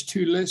analogous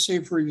to, let's say,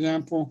 for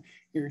example,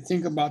 here,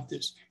 think about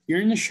this.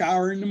 You're in the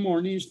shower in the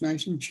morning, it's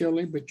nice and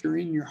chilly, but you're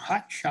in your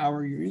hot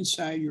shower, you're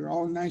inside, you're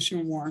all nice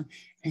and warm,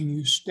 and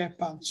you step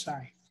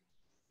outside.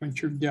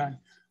 Once you're done,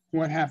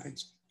 what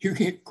happens? You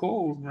get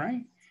cold,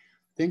 right?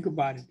 Think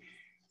about it.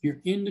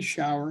 You're in the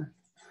shower,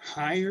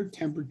 higher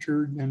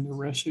temperature than the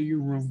rest of your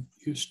room.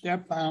 You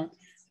step out,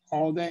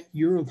 all that,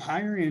 you're of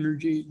higher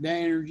energy, that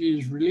energy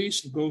is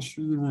released, it goes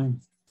through the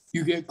room.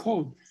 You get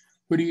cold.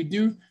 What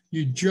do?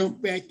 You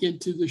jump back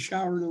into the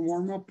shower to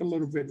warm up a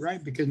little bit,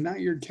 right? Because now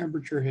your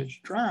temperature has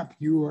dropped.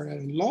 You are at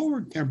a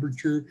lower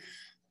temperature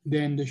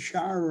than the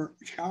shower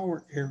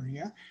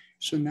area.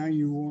 So now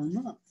you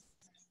warm up.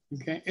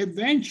 Okay.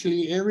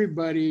 Eventually,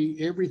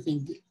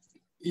 everything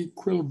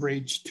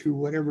equilibrates to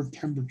whatever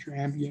temperature,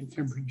 ambient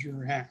temperature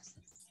you're at.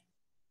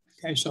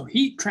 Okay. So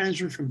heat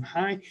transfers from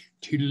high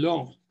to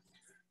low.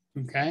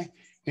 Okay.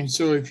 And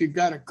so if you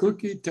got a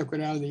cookie, took it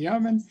out of the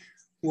oven,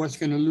 what's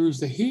going to lose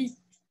the heat?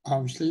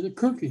 Obviously the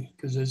cookie,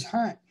 because it's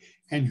hot.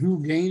 And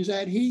who gains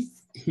that heat?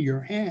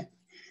 Your hand.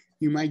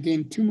 You might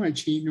gain too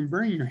much heat and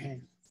burn your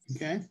hand.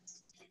 Okay.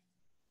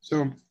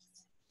 So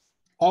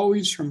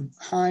always from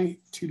high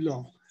to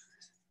low.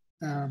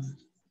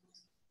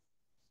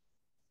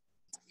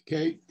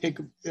 Okay, take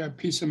a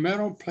piece of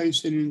metal,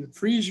 place it in the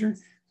freezer.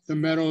 The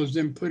metal is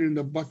then put in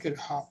the bucket of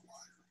hot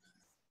water.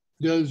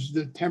 Does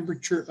the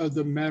temperature of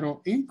the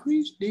metal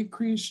increase,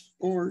 decrease,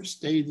 or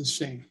stay the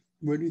same?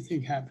 What do you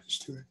think happens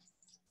to it?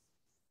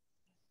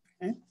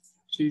 Okay,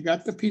 so you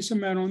got the piece of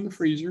metal in the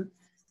freezer,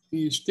 and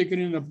you stick it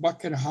in a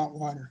bucket of hot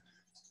water.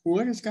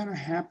 What is going to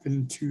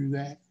happen to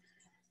that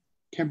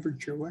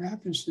temperature? What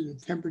happens to the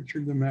temperature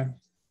of the metal?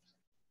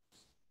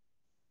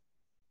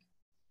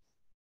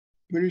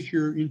 What does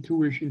your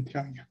intuition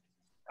tell you?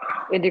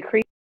 It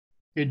decreases.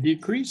 It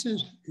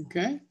decreases,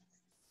 okay?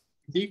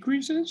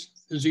 Decreases?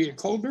 Does it get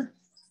colder?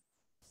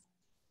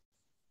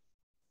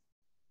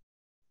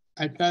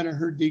 I thought I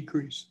heard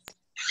decrease.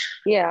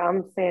 Yeah,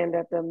 I'm saying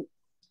that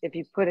if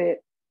you put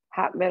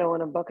hot metal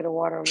in a bucket of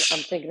water, I'm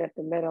thinking that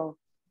the metal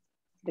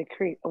the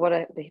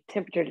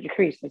temperature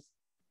decreases.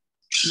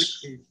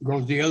 It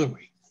goes the other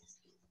way.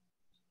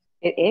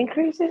 It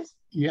increases?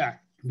 Yeah,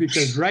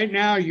 because right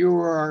now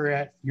you're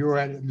at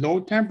a low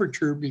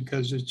temperature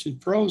because it's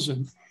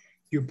frozen.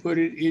 You put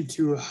it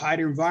into a hot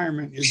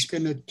environment, it's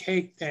going to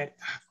take that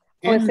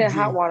energy. Oh, it said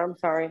hot water. I'm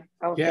sorry.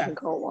 I was thinking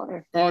cold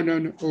water. Oh,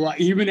 no. Well,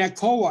 even at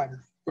cold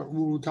water, but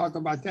we'll talk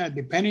about that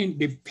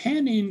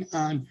depending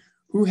on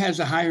who has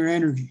a higher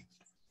energy.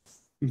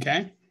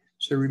 Okay.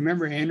 So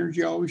remember,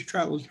 energy always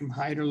travels from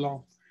high to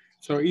low.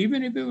 So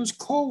even if it was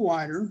cold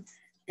water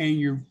and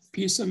your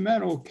piece of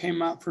metal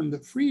came out from the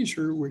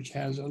freezer, which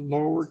has a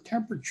lower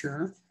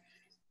temperature,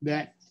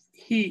 that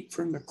heat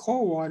from the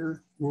cold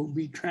water will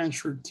be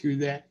transferred to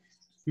that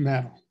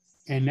metal.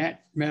 And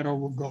that metal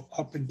will go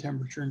up in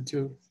temperature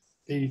until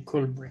they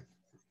equilibrate.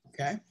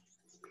 Okay.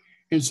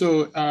 And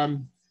so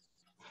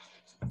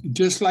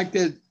just like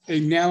that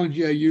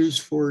analogy I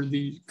used for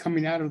the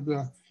coming out of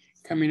the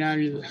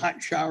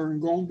hot shower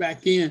and going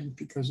back in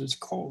because it's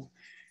cold,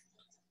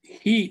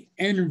 heat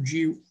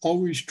energy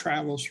always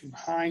travels from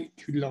high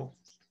to low.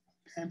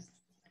 Okay?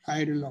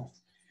 High to low.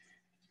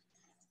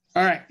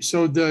 All right,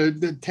 so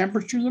the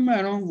temperature of the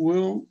metal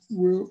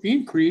will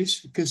increase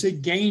because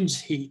it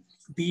gains heat,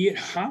 be it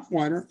hot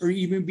water or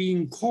even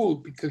being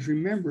cold, because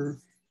remember,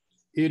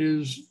 if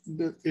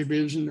it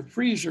is in the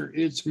freezer,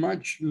 it's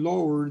much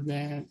lower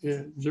than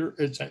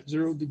it's at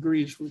 0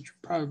 degrees, which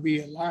would probably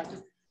be a lot,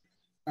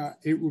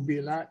 it would be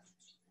a lot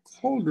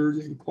colder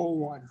than cold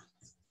water,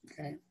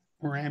 okay,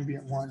 or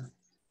ambient water.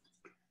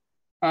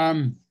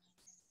 And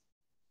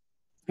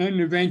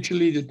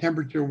eventually the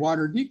temperature of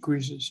water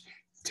decreases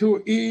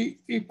till it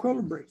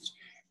equilibrates.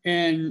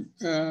 And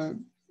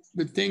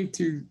the thing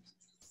to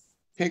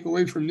take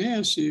away from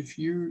this, if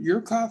your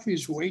coffee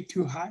is way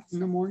too hot in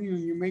the morning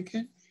when you make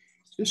it,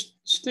 just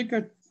stick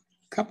a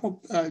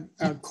couple,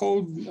 a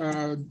cold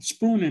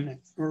spoon in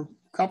it, or a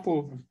couple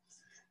of them.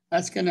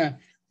 That's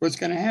what's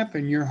gonna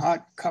happen, your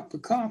hot cup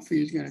of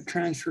coffee is gonna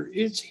transfer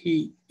its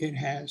heat it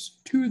has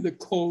to the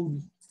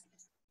cold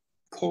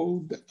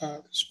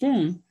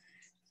spoon.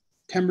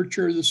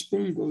 Temperature of the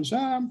spoon goes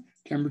up,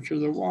 temperature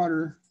of the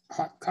water,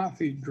 hot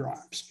coffee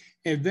drops.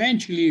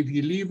 Eventually, if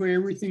you leave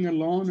everything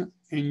alone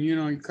and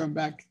you come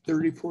back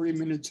 30, 40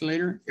 minutes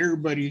later,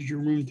 everybody's your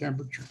room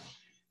temperature.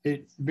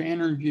 The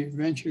energy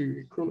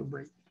eventually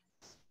equilibrate.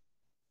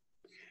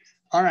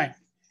 All right.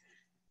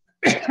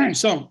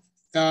 So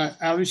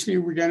obviously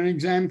we got an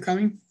exam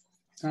coming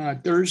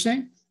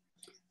Thursday.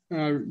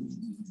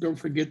 Don't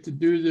forget to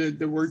do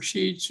the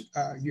worksheets.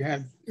 You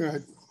have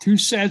 2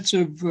 sets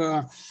of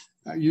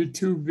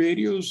YouTube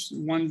videos,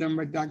 one done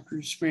by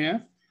Dr.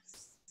 Smith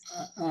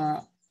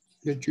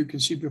that you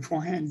can see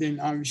beforehand. Then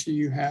obviously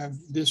you have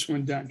this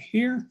one done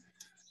here.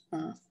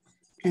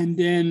 And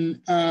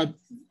then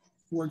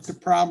work the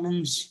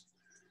problems.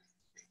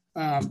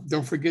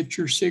 Don't forget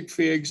your sig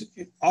figs.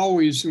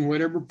 Always, in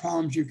whatever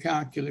problems you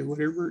calculate,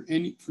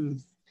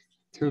 from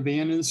till the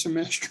end of the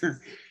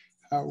semester,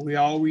 we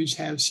always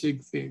have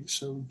sig figs.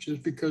 So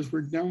just because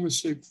we're done with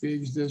sig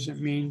figs doesn't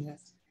mean that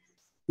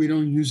we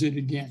don't use it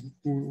again.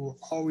 We will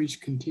always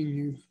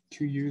continue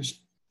to use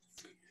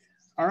it.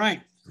 All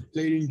right,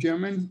 ladies and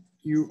gentlemen,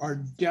 you are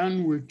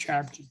done with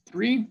chapter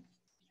 3.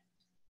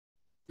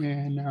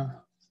 And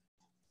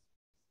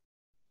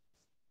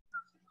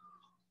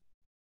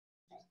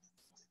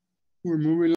we're moving